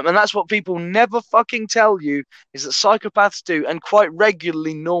single time. And that's what people never fucking tell you, is that psychopaths do, and quite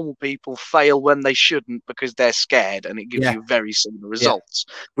regularly normal people fail when they shouldn't because they're scared, and it gives you very similar results.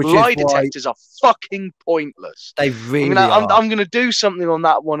 Which Lie is why detectors are fucking pointless. they really I'm are. going to do something on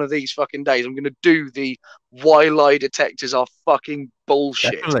that one of these fucking days. I'm going to do the why lie detectors are fucking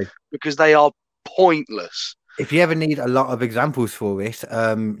bullshit. Definitely. Because they are pointless. If you ever need a lot of examples for it,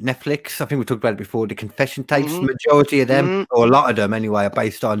 Netflix, I think we talked about it before, the confession tapes, majority of them, or a lot of them anyway, are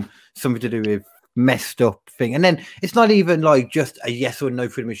based on something to do with messed up thing. And then it's not even like just a yes or no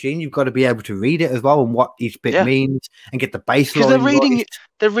for the machine. You've got to be able to read it as well and what each bit means and get the baseline. Because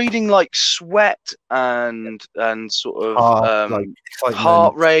they're reading like sweat and sort of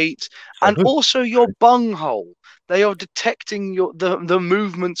heart rate and also your bunghole. They are detecting the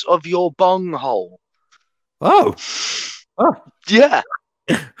movements of your bunghole. Oh, yeah.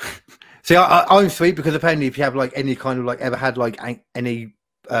 See, I'm sweet because apparently, if you have like any kind of like ever had like any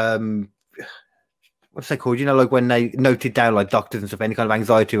what's they called? You know, like when they noted down like doctors and stuff, any kind of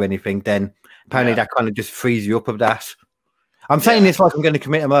anxiety or anything, then apparently that kind of just frees you up of that. I'm saying this like I'm going to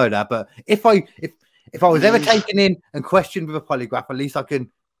commit a murder, but if I was ever taken in and questioned with a polygraph, at least I can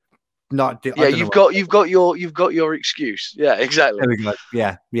not do. Yeah, you've got your excuse. Yeah, exactly. There we go.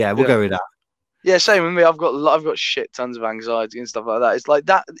 Yeah, we'll go with that. Yeah, same with me. I've got shit tons of anxiety and stuff like that. It's like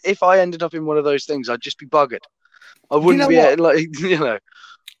that. If I ended up in one of those things, I'd just be buggered. I wouldn't be like, you know.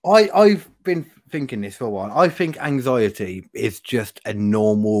 I've been thinking this for a while. I think anxiety is just a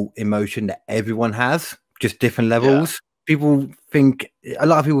normal emotion that everyone has, just different levels. A lot of people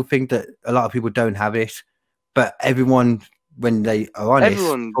think that a lot of people don't have it, but everyone, when they are honest,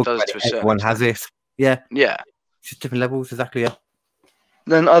 everyone has it. Yeah. It's just different levels, exactly. Yeah.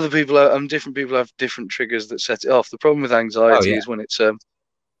 Then other people different people have different triggers that set it off. The problem with anxiety is when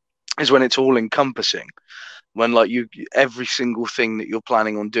it's all encompassing. When like every single thing that you're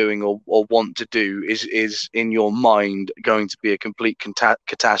planning on doing or want to do is in your mind going to be a complete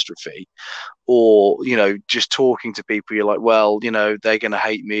catastrophe, or you know, just talking to people, you're like, well, you know, they're gonna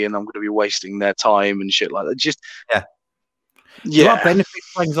hate me and I'm gonna be wasting their time and shit like that. Just There are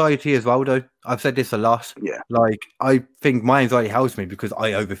benefits to anxiety as well, though. I've said this a lot. Yeah. Like, I think my anxiety helps me because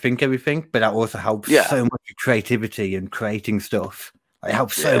I overthink everything, but that also helps so much with creativity and creating stuff. It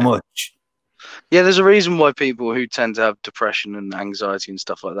helps so much. Yeah, there's a reason why people who tend to have depression and anxiety and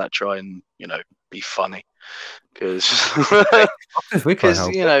stuff like that try and, you know, be funny. Because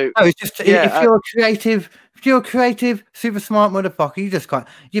you know, it's just if you're a creative, super smart motherfucker, you just can't.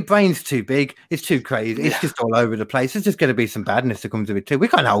 Your brain's too big. It's too crazy. It's just all over the place. There's just going to be some badness that comes with it too. We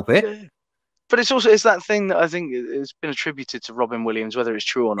can't help it. But it's that thing that I think it's been attributed to Robin Williams, whether it's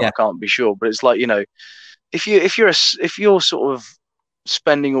true or not, I can't be sure. But it's like, you know, if you're sort of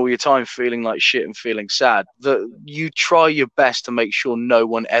spending all your time feeling like shit and feeling sad, that you try your best to make sure no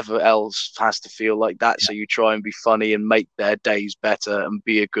one ever else has to feel like that. So you try and be funny and make their days better and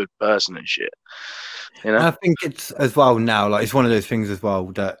be a good person and shit. You know, I think it's as well now, like it's one of those things as well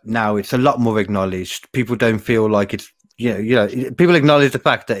that now it's a lot more acknowledged. People don't feel like it's, you know, people acknowledge the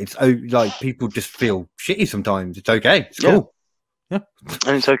fact that it's like people just feel shitty sometimes. It's okay. It's cool. Yeah.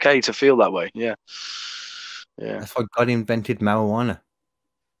 And it's okay to feel that way. Yeah. Yeah. That's why God invented marijuana.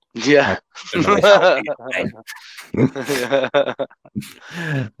 Yeah.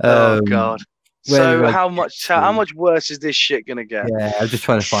 Oh God. So how much worse is this shit gonna get? Yeah, I'm just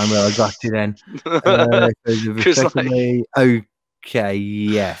trying to find where I got to then. So the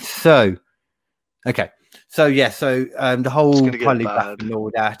whole polygraph and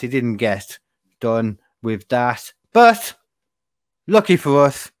all that, it didn't get done with that. But lucky for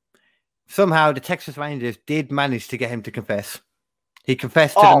us, somehow the Texas Rangers did manage to get him to confess. He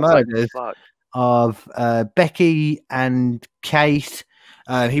confessed to the murders of Becky and Kate.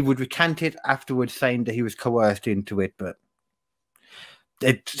 He would recant it afterwards, saying that he was coerced into it, but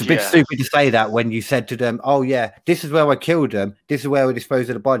it's a bit stupid to say that when you said to them, oh yeah, this is where I killed them, this is where I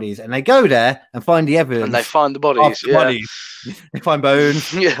disposed of the bodies, and they go there and find the evidence. And they find the bodies, They find bones,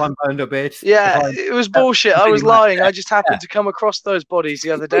 they find boned up bits. Yeah, it was bullshit. I was lying. I just happened to come across those bodies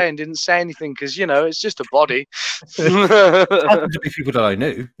the other day and didn't say anything because, you know, it's just a body. It happened to be people that I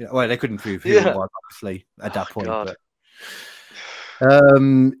knew. Well, they couldn't prove who it was, obviously, at that point. God. But,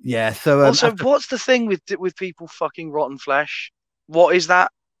 so... also, what's the thing with people fucking rotten flesh? What is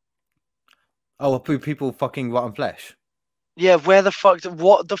that? Oh, people fucking rotten flesh. Yeah, what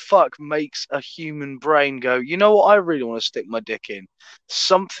the fuck makes a human brain go, you know what I really want to stick my dick in?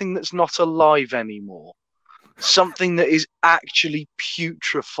 Something that's not alive anymore. something that is actually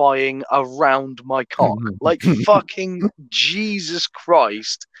putrefying around my cock. Like, fucking Jesus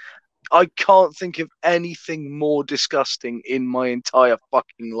Christ. I can't think of anything more disgusting in my entire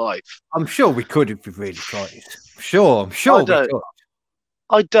fucking life. I'm sure we could if we really tried. I'm sure we could.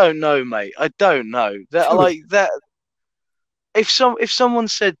 I don't know, mate. I don't know. That like that. If someone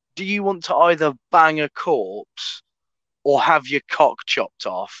said, "Do you want to either bang a corpse or have your cock chopped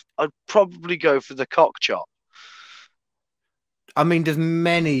off?" I'd probably go for the cock chop. I mean, there's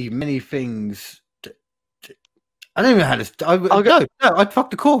many things. I don't even know how to. No, I'd fuck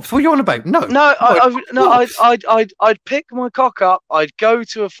the corpse. What are you on about? I'd pick my cock up. I'd go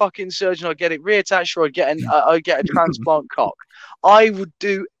to a fucking surgeon. I'd get it reattached, or I'd get a transplant cock. I would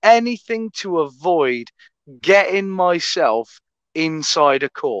do anything to avoid getting myself inside a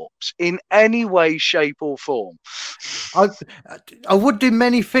corpse in any way, shape, or form. I would do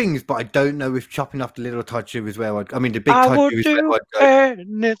many things, but I don't know if chopping off the little tattoo is where I mean, the big tattoo is where I'd go.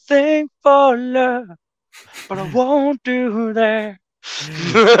 Anything for love, but I won't do that.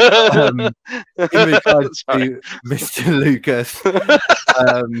 In regards to Mr. Lucas,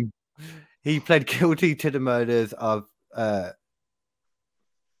 he pled guilty to the murders of.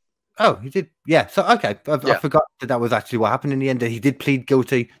 Oh, he did. Yeah. So, okay. I forgot that was actually what happened in the end. That he did plead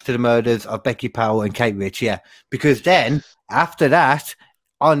guilty to the murders of Becky Powell and Kate Rich. Yeah. Because then, after that,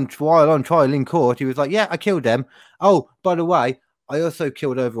 on trial in court, he was like, yeah, I killed them. Oh, by the way, I also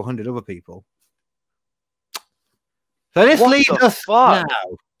killed over 100 other people. So this leads us now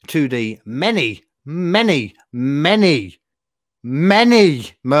to the many murders. Many.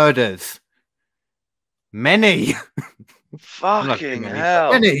 Fucking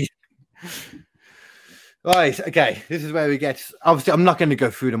hell. Many. Right, okay. This is where we get. Obviously, I'm not going to go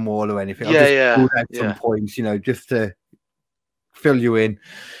through them all or anything. I'll just pull out some points, just to fill you in.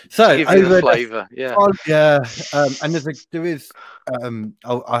 So, give you the flavour. and there is.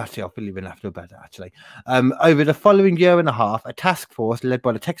 I'll fill you in after about that. Actually, over the following year and a half, a task force led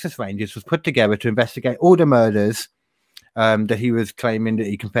by the Texas Rangers was put together to investigate all the murders that he was claiming that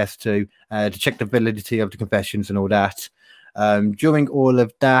he confessed to check the validity of the confessions and all that. During all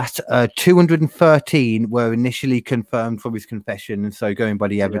of that, 213 were initially confirmed from his confession, and so going by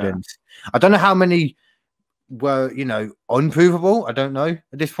the evidence, I don't know how many were, unprovable. I don't know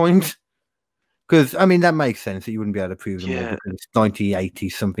at this point, because I mean that makes sense that you wouldn't be able to prove them all because it's 90, 80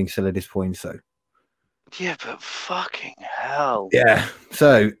 something still at this point. So yeah, but fucking hell. Yeah.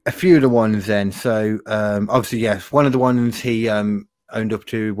 So a few of the ones then. So obviously, yes, one of the ones he owned up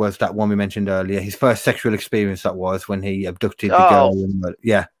to was that one we mentioned earlier. His first sexual experience, that was when he abducted the girl. And,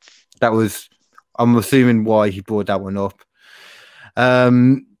 that was, I'm assuming, why he brought that one up.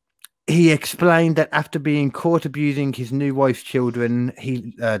 He explained that after being caught abusing his new wife's children,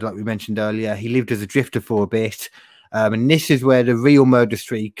 he, like we mentioned earlier, he lived as a drifter for a bit. And this is where the real murder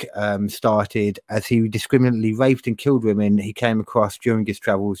streak started, as he indiscriminately raped and killed women he came across during his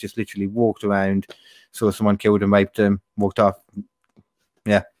travels. Just literally walked around, saw someone, killed and raped them, walked off.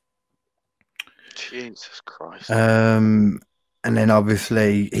 Yeah. Jesus Christ. And then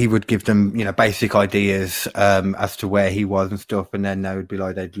obviously he would give them, basic ideas as to where he was and stuff. And then they would be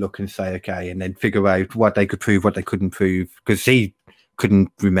like, they'd look and say, okay, and then figure out what they could prove, what they couldn't prove, because he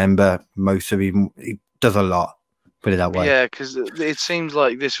couldn't remember most of him. He does a lot, put it that way. Yeah, because it seems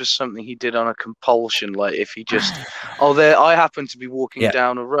like this was something he did on a compulsion. Like if he just, I happen to be walking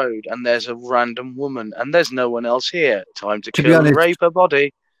down a road and there's a random woman and there's no one else here. Time to kill and rape her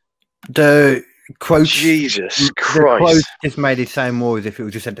body. The quote, Jesus Christ. The quote just made it sound more as if it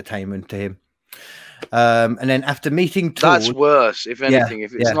was just entertainment to him. And then after meeting Toole, that's worse, if anything.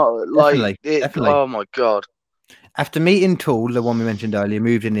 If it's not like definitely. Oh my God. After meeting Toole, the one we mentioned earlier,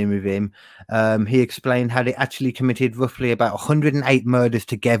 moved in with him, he explained how they actually committed roughly about 108 murders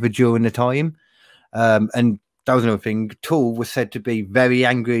together during the time. And that was another thing. Toole was said to be very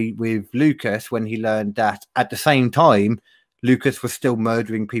angry with Lucas when he learned that at the same time, Lucas was still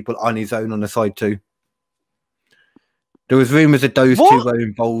murdering people on his own on the side too. There was rumours that those two were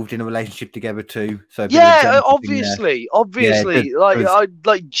involved in a relationship together too. So obviously,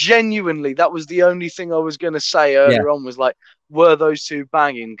 like genuinely, that was the only thing I was going to say earlier on. Was like, were those two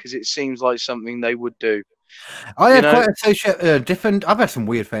banging? Because it seems like something they would do. I had quite a different. I've had some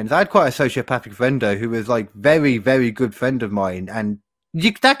weird friends. I had quite a sociopathic friend though, who was like very, very good friend of mine, and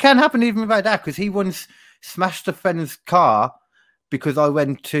that can happen even without that, because he once smashed a friend's car because I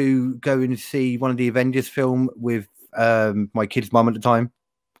went to go and see one of the Avengers film with my kid's mum at the time.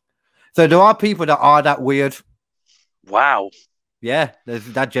 So there are people that are that weird. Wow. Yeah,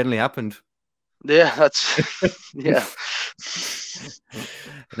 that generally happened. Yeah, that's yeah.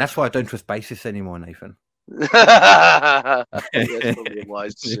 And that's why I don't trust bassists anymore, Nathan. That's probably a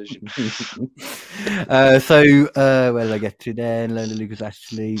wise decision. Where did I get to then? Lucas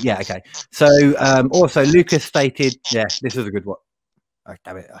actually, yeah, okay. So, also Lucas stated, yeah, this was a good one. Oh,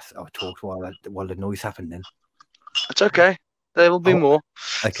 damn it! I talked while the noise happened. Then It's okay. There will be more.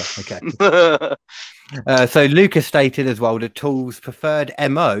 Okay. So Lucas stated as well that Tool's preferred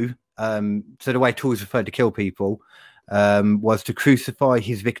MO, so the way Tool's preferred to kill people, was to crucify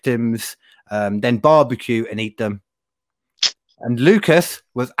his victims, then barbecue and eat them. And Lucas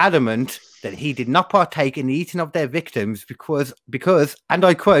was adamant that he did not partake in the eating of their victims because, and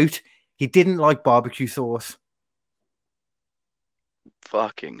I quote, he didn't like barbecue sauce.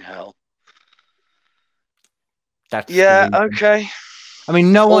 Fucking hell. That's yeah, okay. I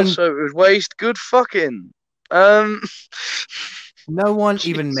mean, no one. Also, it was waste. Good fucking. No one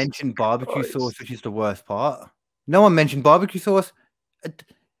even mentioned barbecue sauce, which is the worst part. No one mentioned barbecue sauce.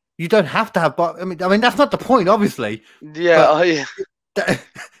 You don't have to have. I mean, that's not the point, obviously. Yeah,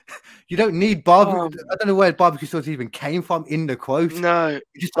 you don't need barbecue. I don't know where barbecue sauce even came from in the quote. No,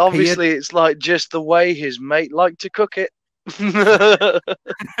 obviously it's like just the way his mate liked to cook it. Like,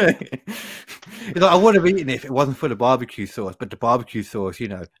 I would have eaten it if it wasn't for the barbecue sauce, but the barbecue sauce,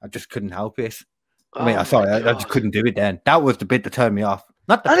 I just couldn't help it. I mean, I just couldn't do it then. That was the bit that turned me off.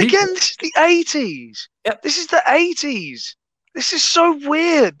 Not the and people. again, this is the 80s. Yep. This is the 80s. This is so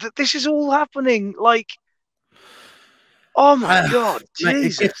weird that this is all happening. Like, oh my God,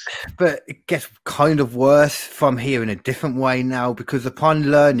 Jesus. But it gets kind of worse from here in a different way now, because upon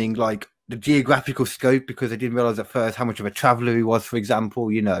learning, like, the geographical scope, because they didn't realize at first how much of a traveler he was, for example,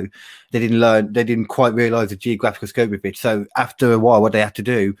 they didn't quite realize the geographical scope of it. So after a while, what they had to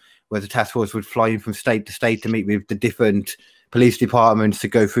do was the task force would fly in from state to state to meet with the different police departments to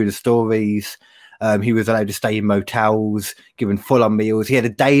go through the stories. He was allowed to stay in motels, given full-on meals. He had a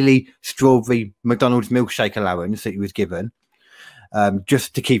daily strawberry McDonald's milkshake allowance that he was given,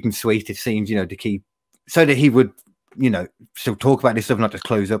 just to keep him sweet, it seems, to keep, so that he would, still talk about this stuff, not just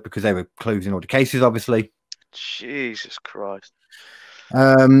close up, because they were closing all the cases, obviously. Jesus Christ.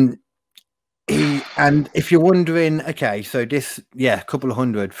 And if you're wondering, okay, so this, a couple of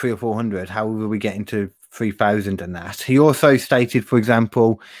hundred, 300 or 400, how will we get into 3,000 and that? He also stated, for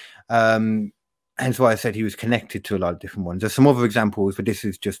example, hence why I said he was connected to a lot of different ones. There's some other examples, but this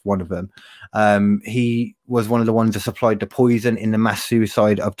is just one of them. He was one of the ones that supplied the poison in the mass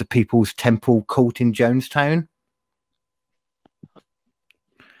suicide of the People's Temple cult in Jonestown.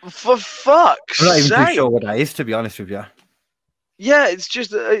 For fuck's sake. I'm not even too sure what that is, to be honest with you. Yeah, it's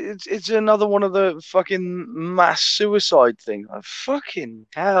just it's another one of the fucking mass suicide thing. Oh, fucking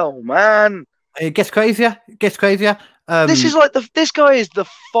hell, man! It gets crazier. This is like this guy is the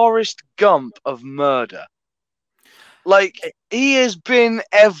Forrest Gump of murder. Like, he has been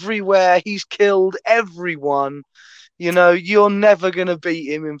everywhere. He's killed everyone. You're never gonna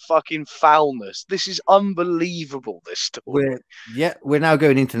beat him in fucking foulness. This is unbelievable, this story. We're now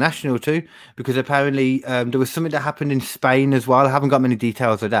going international too, because apparently there was something that happened in Spain as well. I haven't got many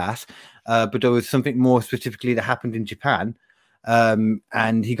details of that, but there was something more specifically that happened in Japan. And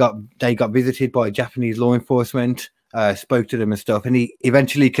they got visited by Japanese law enforcement, spoke to them and stuff, and he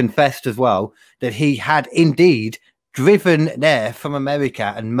eventually confessed as well that he had indeed driven there from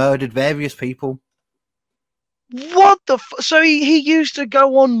America and murdered various people. What the so he used to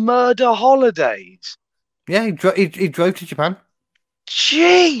go on murder holidays? Yeah, he drove to Japan.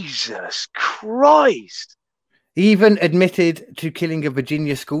 Jesus Christ. He even admitted to killing a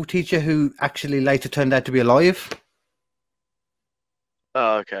Virginia school teacher who actually later turned out to be alive.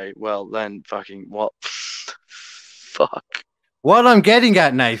 Oh, okay, well then fucking what? Fuck. What I'm getting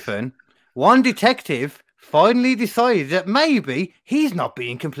at, Nathan, one detective finally decided that maybe he's not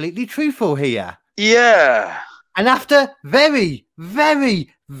being completely truthful here. Yeah. And after very,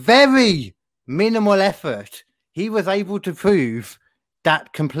 very, very minimal effort, he was able to prove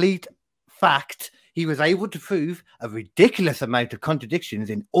that complete fact. He was able to prove a ridiculous amount of contradictions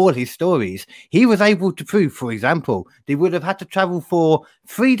in all his stories. He was able to prove, for example, they would have had to travel for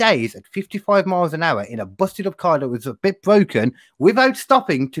 3 days at 55 miles an hour in a busted up car that was a bit broken without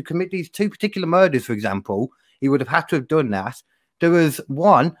stopping to commit these two particular murders, for example. He would have had to have done that. Hold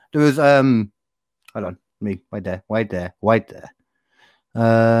on. Wait there.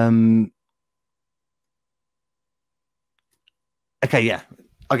 Okay, yeah,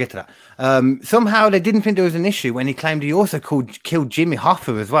 I'll get to that. Somehow they didn't think there was an issue when he claimed he also killed Jimmy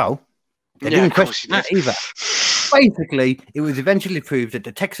Hoffa as well. They didn't question that either. Basically, it was eventually proved that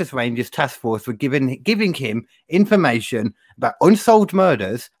the Texas Rangers task force were giving him information about unsolved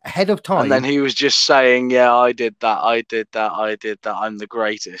murders ahead of time. And then he was just saying, yeah, I did that, I'm the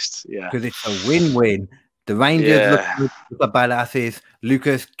greatest. Yeah. Because it's a win-win. The Rangers Yeah. look like badasses.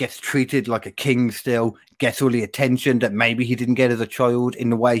 Lucas gets treated like a king still, gets all the attention that maybe he didn't get as a child in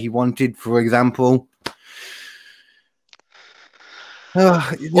the way he wanted, for example.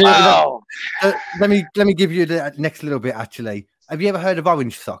 Wow. Let me give you the next little bit, actually. Have you ever heard of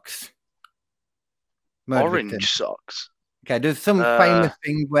orange socks? Murder Orange victim. socks. Okay, there's some famous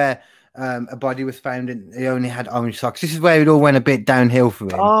thing where a body was found and he only had orange socks. This is where it all went a bit downhill for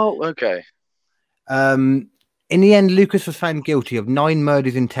him. Oh, okay. In the end, Lucas was found guilty of 9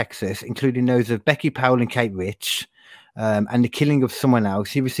 murders in Texas, including those of Becky Powell and Kate Rich, and the killing of someone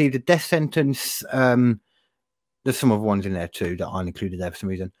else. He received a death sentence. There's some other ones in there too that aren't included there for some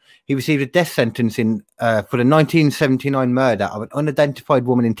reason. He received a death sentence for the 1979 murder of an unidentified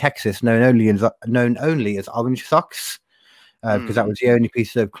woman in Texas, known only as Orange Socks, because that was the only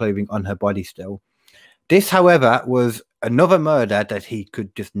piece of clothing on her body still. This, however, was another murder that he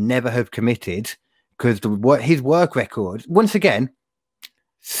could just never have committed, because his work record, once again,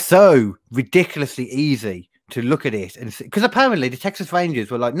 so ridiculously easy to look at it. And because apparently the Texas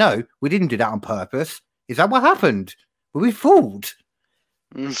Rangers were like, no, we didn't do that on purpose. Is that what happened? Were we fooled?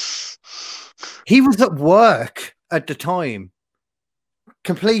 He was at work at the time.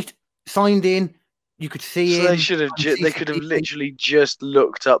 Complete, signed in. You could see him. They could have literally just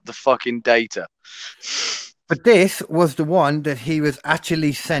looked up the fucking data. But this was the one that he was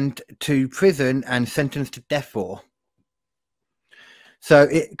actually sent to prison and sentenced to death for. So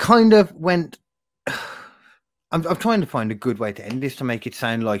it kind of went... I'm trying to find a good way to end this to make it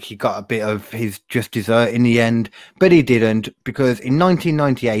sound like he got a bit of his just dessert in the end, but he didn't, because in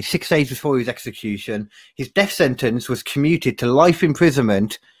 1998, 6 days before his execution, his death sentence was commuted to life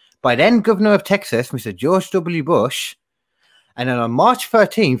imprisonment by then Governor of Texas, Mr. George W. Bush. And then on March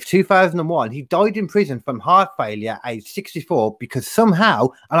 13th, 2001, he died in prison from heart failure, aged 64, because somehow,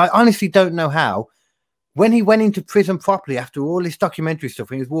 and I honestly don't know how, when he went into prison properly after all this documentary stuff,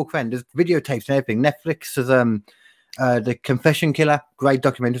 and he was walking around, there's videotapes and everything. Netflix has The Confession Killer, great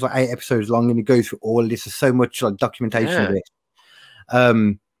documentary, it's like 8 episodes long, and it goes through all of this. There's so much like documentation of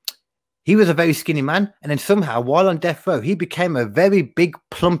it. He was a very skinny man, and then somehow, while on death row, he became a very big,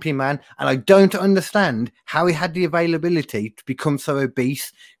 plumpy man, and I don't understand how he had the availability to become so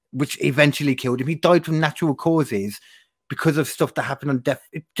obese, which eventually killed him. He died from natural causes because of stuff that happened on death.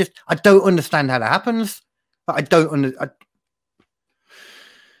 It just, I don't understand how that happens. But I don't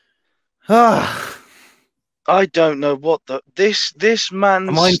I don't know what this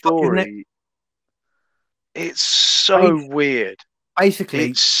man's story. It's so weird. Basically,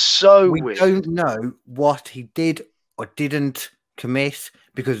 it's so weird. We don't know what he did or didn't commit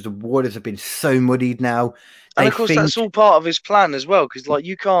because the waters have been so muddied now. And of course, that's all part of his plan as well. Because like,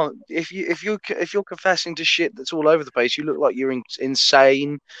 you can't, if you're confessing to shit that's all over the place, you look like you're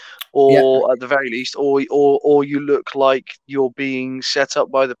insane, or at the very least, or you look like you're being set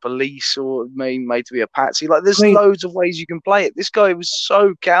up by the police or made to be a patsy. Like, there's loads of ways you can play it. This guy was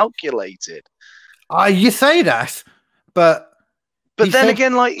so calculated. You say that, but then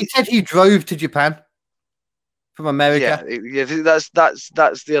again, like he said, he drove to Japan from America. Yeah, that's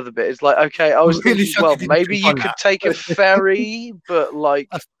the other bit. It's like, okay, I was thinking, well, maybe you could take a ferry, but like,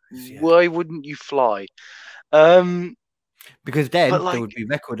 why wouldn't you fly? Because then there would be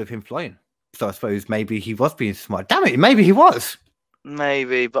record of him flying. So I suppose maybe he was being smart. Damn it, maybe he was.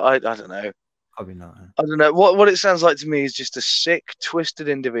 Maybe, but I don't know. Probably not. I don't know. What it sounds like to me is just a sick, twisted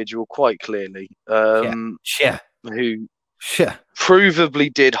individual, quite clearly. Who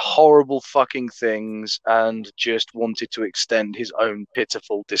provably did horrible fucking things and just wanted to extend his own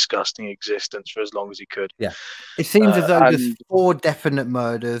pitiful, disgusting existence for as long as he could. Yeah. It seems as though there's 4 definite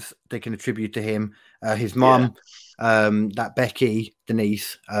murders they can attribute to him. His mom, that Becky,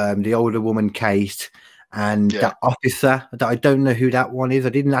 Denise, the older woman, Kate, and that officer that I don't know who that one is. I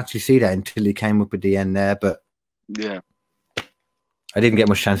didn't actually see that until he came up at the end there, but I didn't get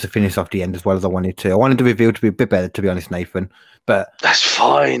much chance to finish off the end as well as I wanted to. I wanted the reveal to be a bit better, to be honest, Nathan. But that's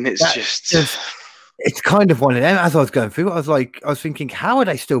fine. It's it's kind of one of them. As I was going through it, I was thinking, how would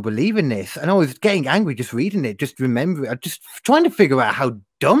I still believe in this? And I was getting angry just reading it, just remembering it, just trying to figure out how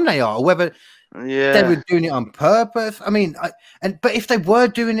dumb they are, or whether they were doing it on purpose. I mean, but if they were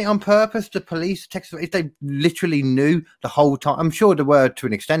doing it on purpose, the police, Texas, if they literally knew the whole time, I'm sure they were to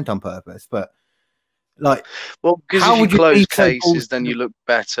an extent on purpose, but like, well, because if you close cases, then you look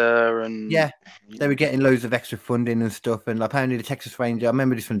better, and they were getting loads of extra funding and stuff. And apparently, the Texas Ranger, I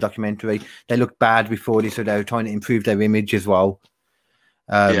remember this from the documentary, they looked bad before this, so they were trying to improve their image as well.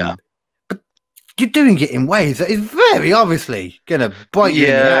 But you're doing it in ways that is very obviously going to bite you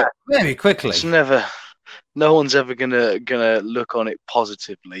in the ass very quickly. No one's ever gonna look on it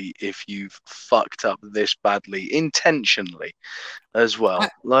positively if you've fucked up this badly, intentionally, as well.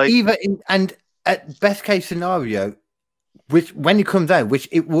 Like, and at best case scenario, which when it comes out, which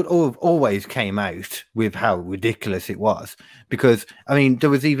it would always came out with how ridiculous it was, because I mean there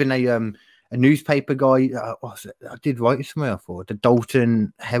was even a newspaper guy. What was it? I did write it somewhere for the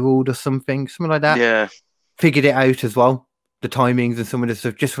Dalton Herald or something like that. yeah, Figured it out as well, the timings and some of the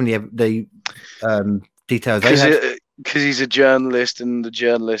stuff just from the details. Because he's a journalist, and the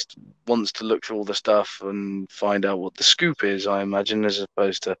journalist wants to look through all the stuff and find out what the scoop is, I imagine, as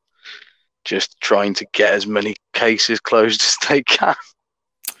opposed to just trying to get as many cases closed as they can.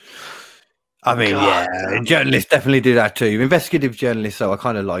 I mean, God, yeah, journalists definitely do that too. Investigative journalists, though, I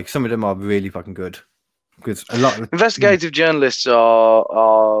kind of like. Some of them are really fucking good. Because a lot of investigative journalists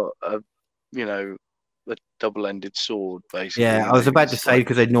are you know, a double-ended sword, basically. Yeah, I was about to It's say like,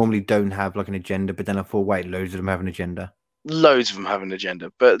 because they normally don't have like an agenda, but then I thought, wait, loads of them have an agenda. loads of them have an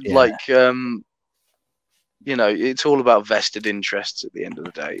agenda, but Yeah. like, you know, it's all about vested interests at the end of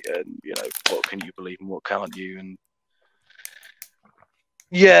the day, and you know, what can you believe and what can't you? And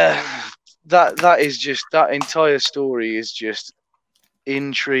yeah, that is just, that entire story is just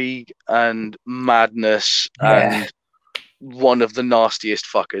intrigue and madness Yeah. and one of the nastiest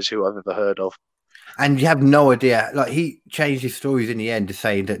fuckers who I've ever heard of. And you have no idea. Like he changed his stories in the end to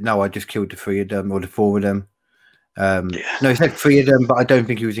saying that no, I just killed the 3 of them or the 4 of them. Yeah. No, he said 3 of them, but I don't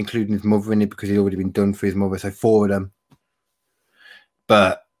think he was including his mother in it because he'd already been done for his mother, so 4 of them.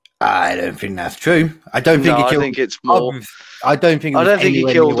 But I don't think that's true. I don't think No, he killed. I think it's more. I don't think. I don't think he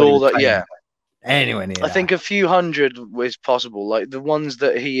killed all that. Yeah. Anyway, near I think a few hundred was possible. Like the ones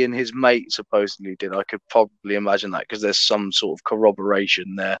that he and his mate supposedly did, I could probably imagine that because there's some sort of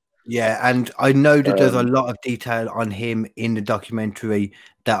corroboration there. Yeah, and I know that there's a lot of detail on him in the documentary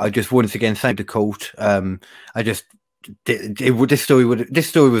that I just once again thank the cult. I just this story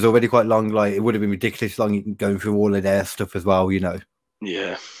was already quite long. Like it would have been ridiculous long going through all of their stuff as well, you know.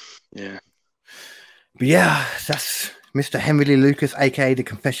 Yeah, yeah. But yeah, that's Mr. Henry Lee Lucas, aka the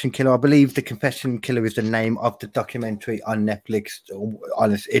Confession Killer. I believe the Confession Killer is the name of the documentary on Netflix.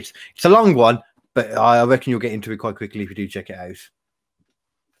 Honest, it's a long one, but I reckon you'll get into it quite quickly if you do check it out.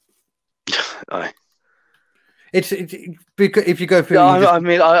 Aye. It's because if you go through, I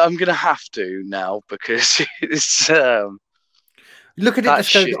mean, I'm gonna have to now because it's. Look at it that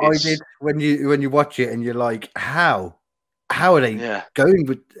just go shit I is- did when you watch it and you're like, how are they going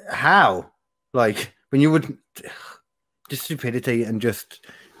with how? Like when you would just stupidity and just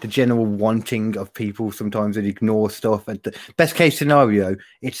the general wanting of people sometimes that ignore stuff. At the best case scenario,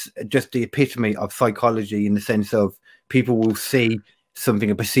 it's just the epitome of psychology in the sense of people will see something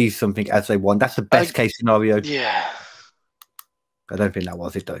and perceive something as they want. That's the best case scenario. Yeah. I don't think that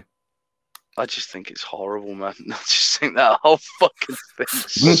was it though. I just think it's horrible, man. I just think that whole fucking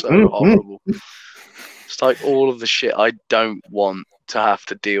thing's so horrible. It's like all of the shit I don't want to have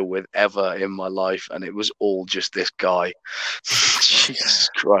to deal with ever in my life, and it was all just this guy. Jesus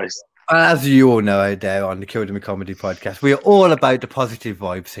Christ. As you all know out there on the Killed Him Comedy podcast, we are all about the positive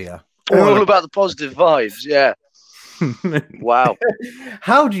vibes here. We're all about the positive vibes, yeah. Wow.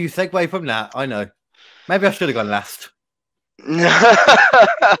 How do you segue from that? I know. Maybe I should have gone last.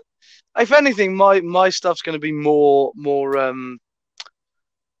 If anything, my stuff's going to be more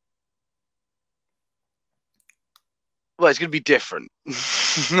well, it's going to be different.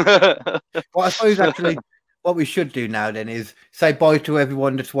 Well, I suppose actually what we should do now then is say bye to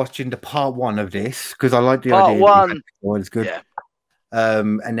everyone that's watching the part 1 of this, because I like the Part idea. one. It's good. Yeah.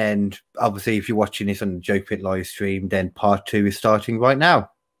 And then obviously if you're watching this on the Joke Pit live stream, then part 2 is starting right now.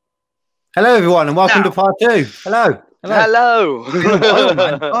 Hello everyone and welcome to part 2. Hello. Oh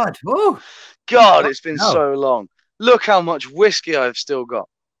my God. Woo. God, it's been so long. Look how much whiskey I've still got.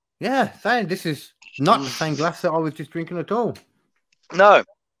 Yeah, saying this is not the same glass that I was just drinking at all. No.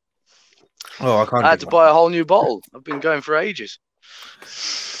 Oh, I can't. I had to buy a whole new bottle. I've been going for ages.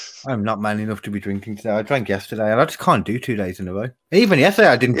 I'm not man enough to be drinking today. I drank yesterday and I just can't do 2 days in a row. Even yesterday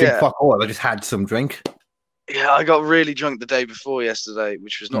I didn't drink fuck all. I just had some drink. Yeah, I got really drunk the day before yesterday,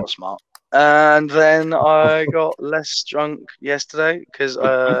 which was not smart. And then I got less drunk yesterday because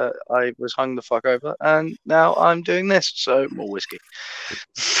I was hung the fuck over, and now I'm doing this, so more whiskey.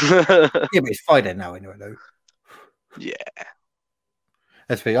 Yeah, but it's Friday now anyway, though. Yeah,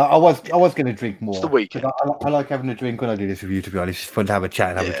 let's be. I was going to drink more. it's the weekend. I like having a drink when I do this with you. To be honest, it's fun to have a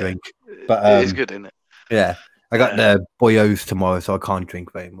chat and have a drink. But it is good, isn't it? Yeah, I got the boyos tomorrow, so I can't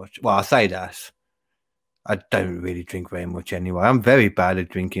drink very much. Well, I say that I don't really drink very much anyway. I'm very bad at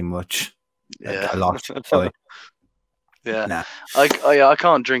drinking much. Yeah, a lot. Sorry. Yeah. Nah. I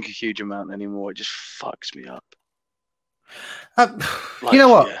can't drink a huge amount anymore. It just fucks me up. You know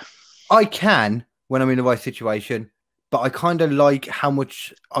what? Yeah. I can when I'm in the right situation, but I kind of like how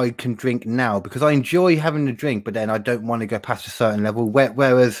much I can drink now because I enjoy having a drink, but then I don't want to go past a certain level.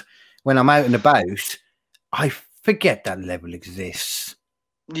 Whereas when I'm out and about, I forget that level exists.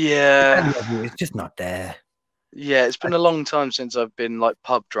 Yeah. That level is just not there. Yeah, it's been a long time since I've been like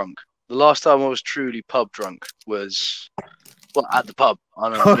pub drunk. The last time I was truly pub drunk was at the pub. I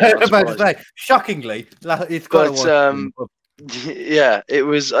know. Yeah, not About to surprising. say, shockingly, it's got yeah, it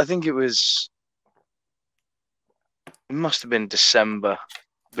was. I think it was. It must have been December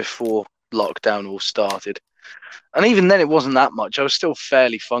before lockdown all started, and even then, it wasn't that much. I was still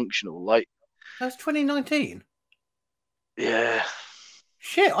fairly functional. Like that's 2019. Yeah.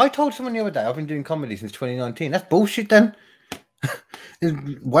 Shit, I told someone the other day I've been doing comedy since 2019. That's bullshit then.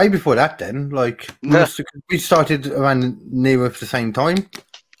 Way before that then. Like, we started around near the same time,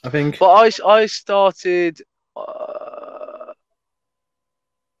 I think. But I started...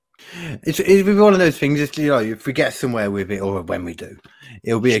 It's one of those things, it's, you know, if we get somewhere with it, or when we do,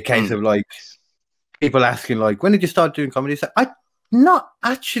 it'll be a case of, like, people asking, like, when did you start doing comedy? It's like, I'm not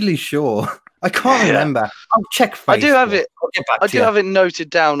actually sure. I can't remember. I'll check Facebook. I do have it. I do have it noted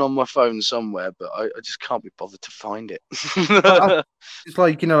down on my phone somewhere, but I just can't be bothered to find it. It's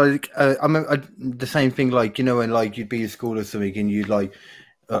like, you know, like, the same thing, like, you know, when like you'd be in school or something, and you'd like,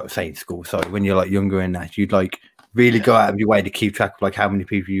 say in school, sorry, when you're like younger and that, you'd like really go out of your way to keep track of like how many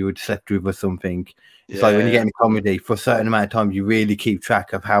people you would slept with or something. It's like when you get into comedy, for a certain amount of time, you really keep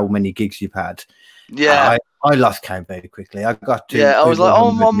track of how many gigs you've had. Yeah. I lost count very quickly. I got to... Yeah, I was like, oh,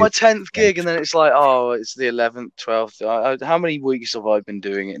 I'm on my 10th gig, and then it's like, oh, it's the 11th, 12th. How many weeks have I been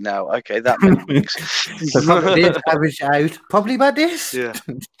doing it now? Okay, that many weeks. So probably this average out. Probably about this.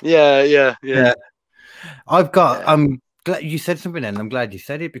 Yeah. I've got... I'm glad you said something then. I'm glad you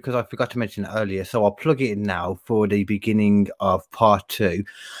said it because I forgot to mention it earlier. So I'll plug it in now for the beginning of part 2.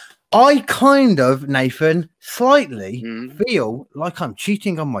 I kind of, Nathan, slightly feel like I'm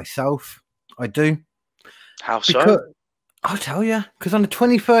cheating on myself. I do. How so? I'll tell you. Because on the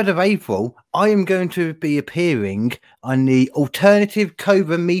 23rd of April, I am going to be appearing on the Alternative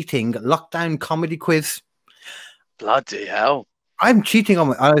COVID Meeting Lockdown Comedy Quiz. Bloody hell. I'm cheating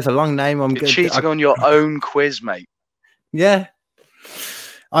on... I know it's a long name. You're cheating on your own quiz, mate. Yeah.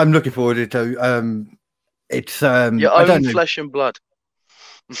 I'm looking forward to it. It's... your own flesh and blood.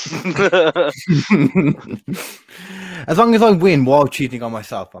 As long as I win while cheating on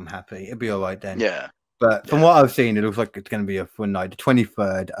myself, I'm happy. It'll be all right then. Yeah. But from what I've seen, it looks like it's going to be a fun night. The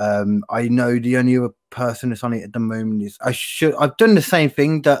 23rd. I know the only other person that's on it at the moment is... I've done the same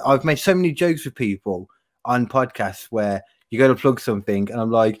thing that I've made so many jokes with people on podcasts where you go to plug something and I'm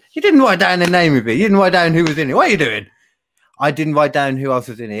like, you didn't write down the name of it. You didn't write down who was in it. What are you doing? I didn't write down who else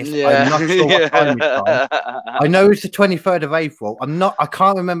was in it. Yeah. I'm not sure what time it's on. I know it's the 23rd of April. I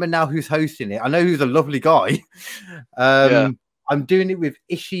can't remember now who's hosting it. I know who's a lovely guy. I'm doing it with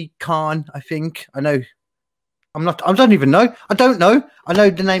Ishi Khan, I think. I don't even know. I don't know. I know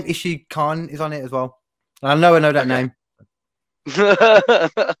the name Ishi Khan is on it as well. I know that name.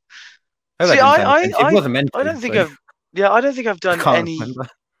 I don't think I've done any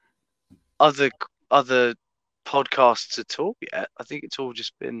other podcasts at all yet. I think it's all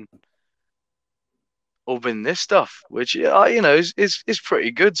just been this stuff, which you know is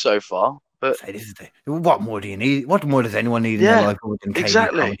pretty good so far. But what more do you need? What more does anyone need in their life more than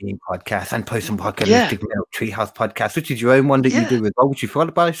Kd podcast and post some podcast, Treehouse podcast, which is your own one that you do as well, which you thought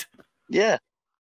about? Yeah,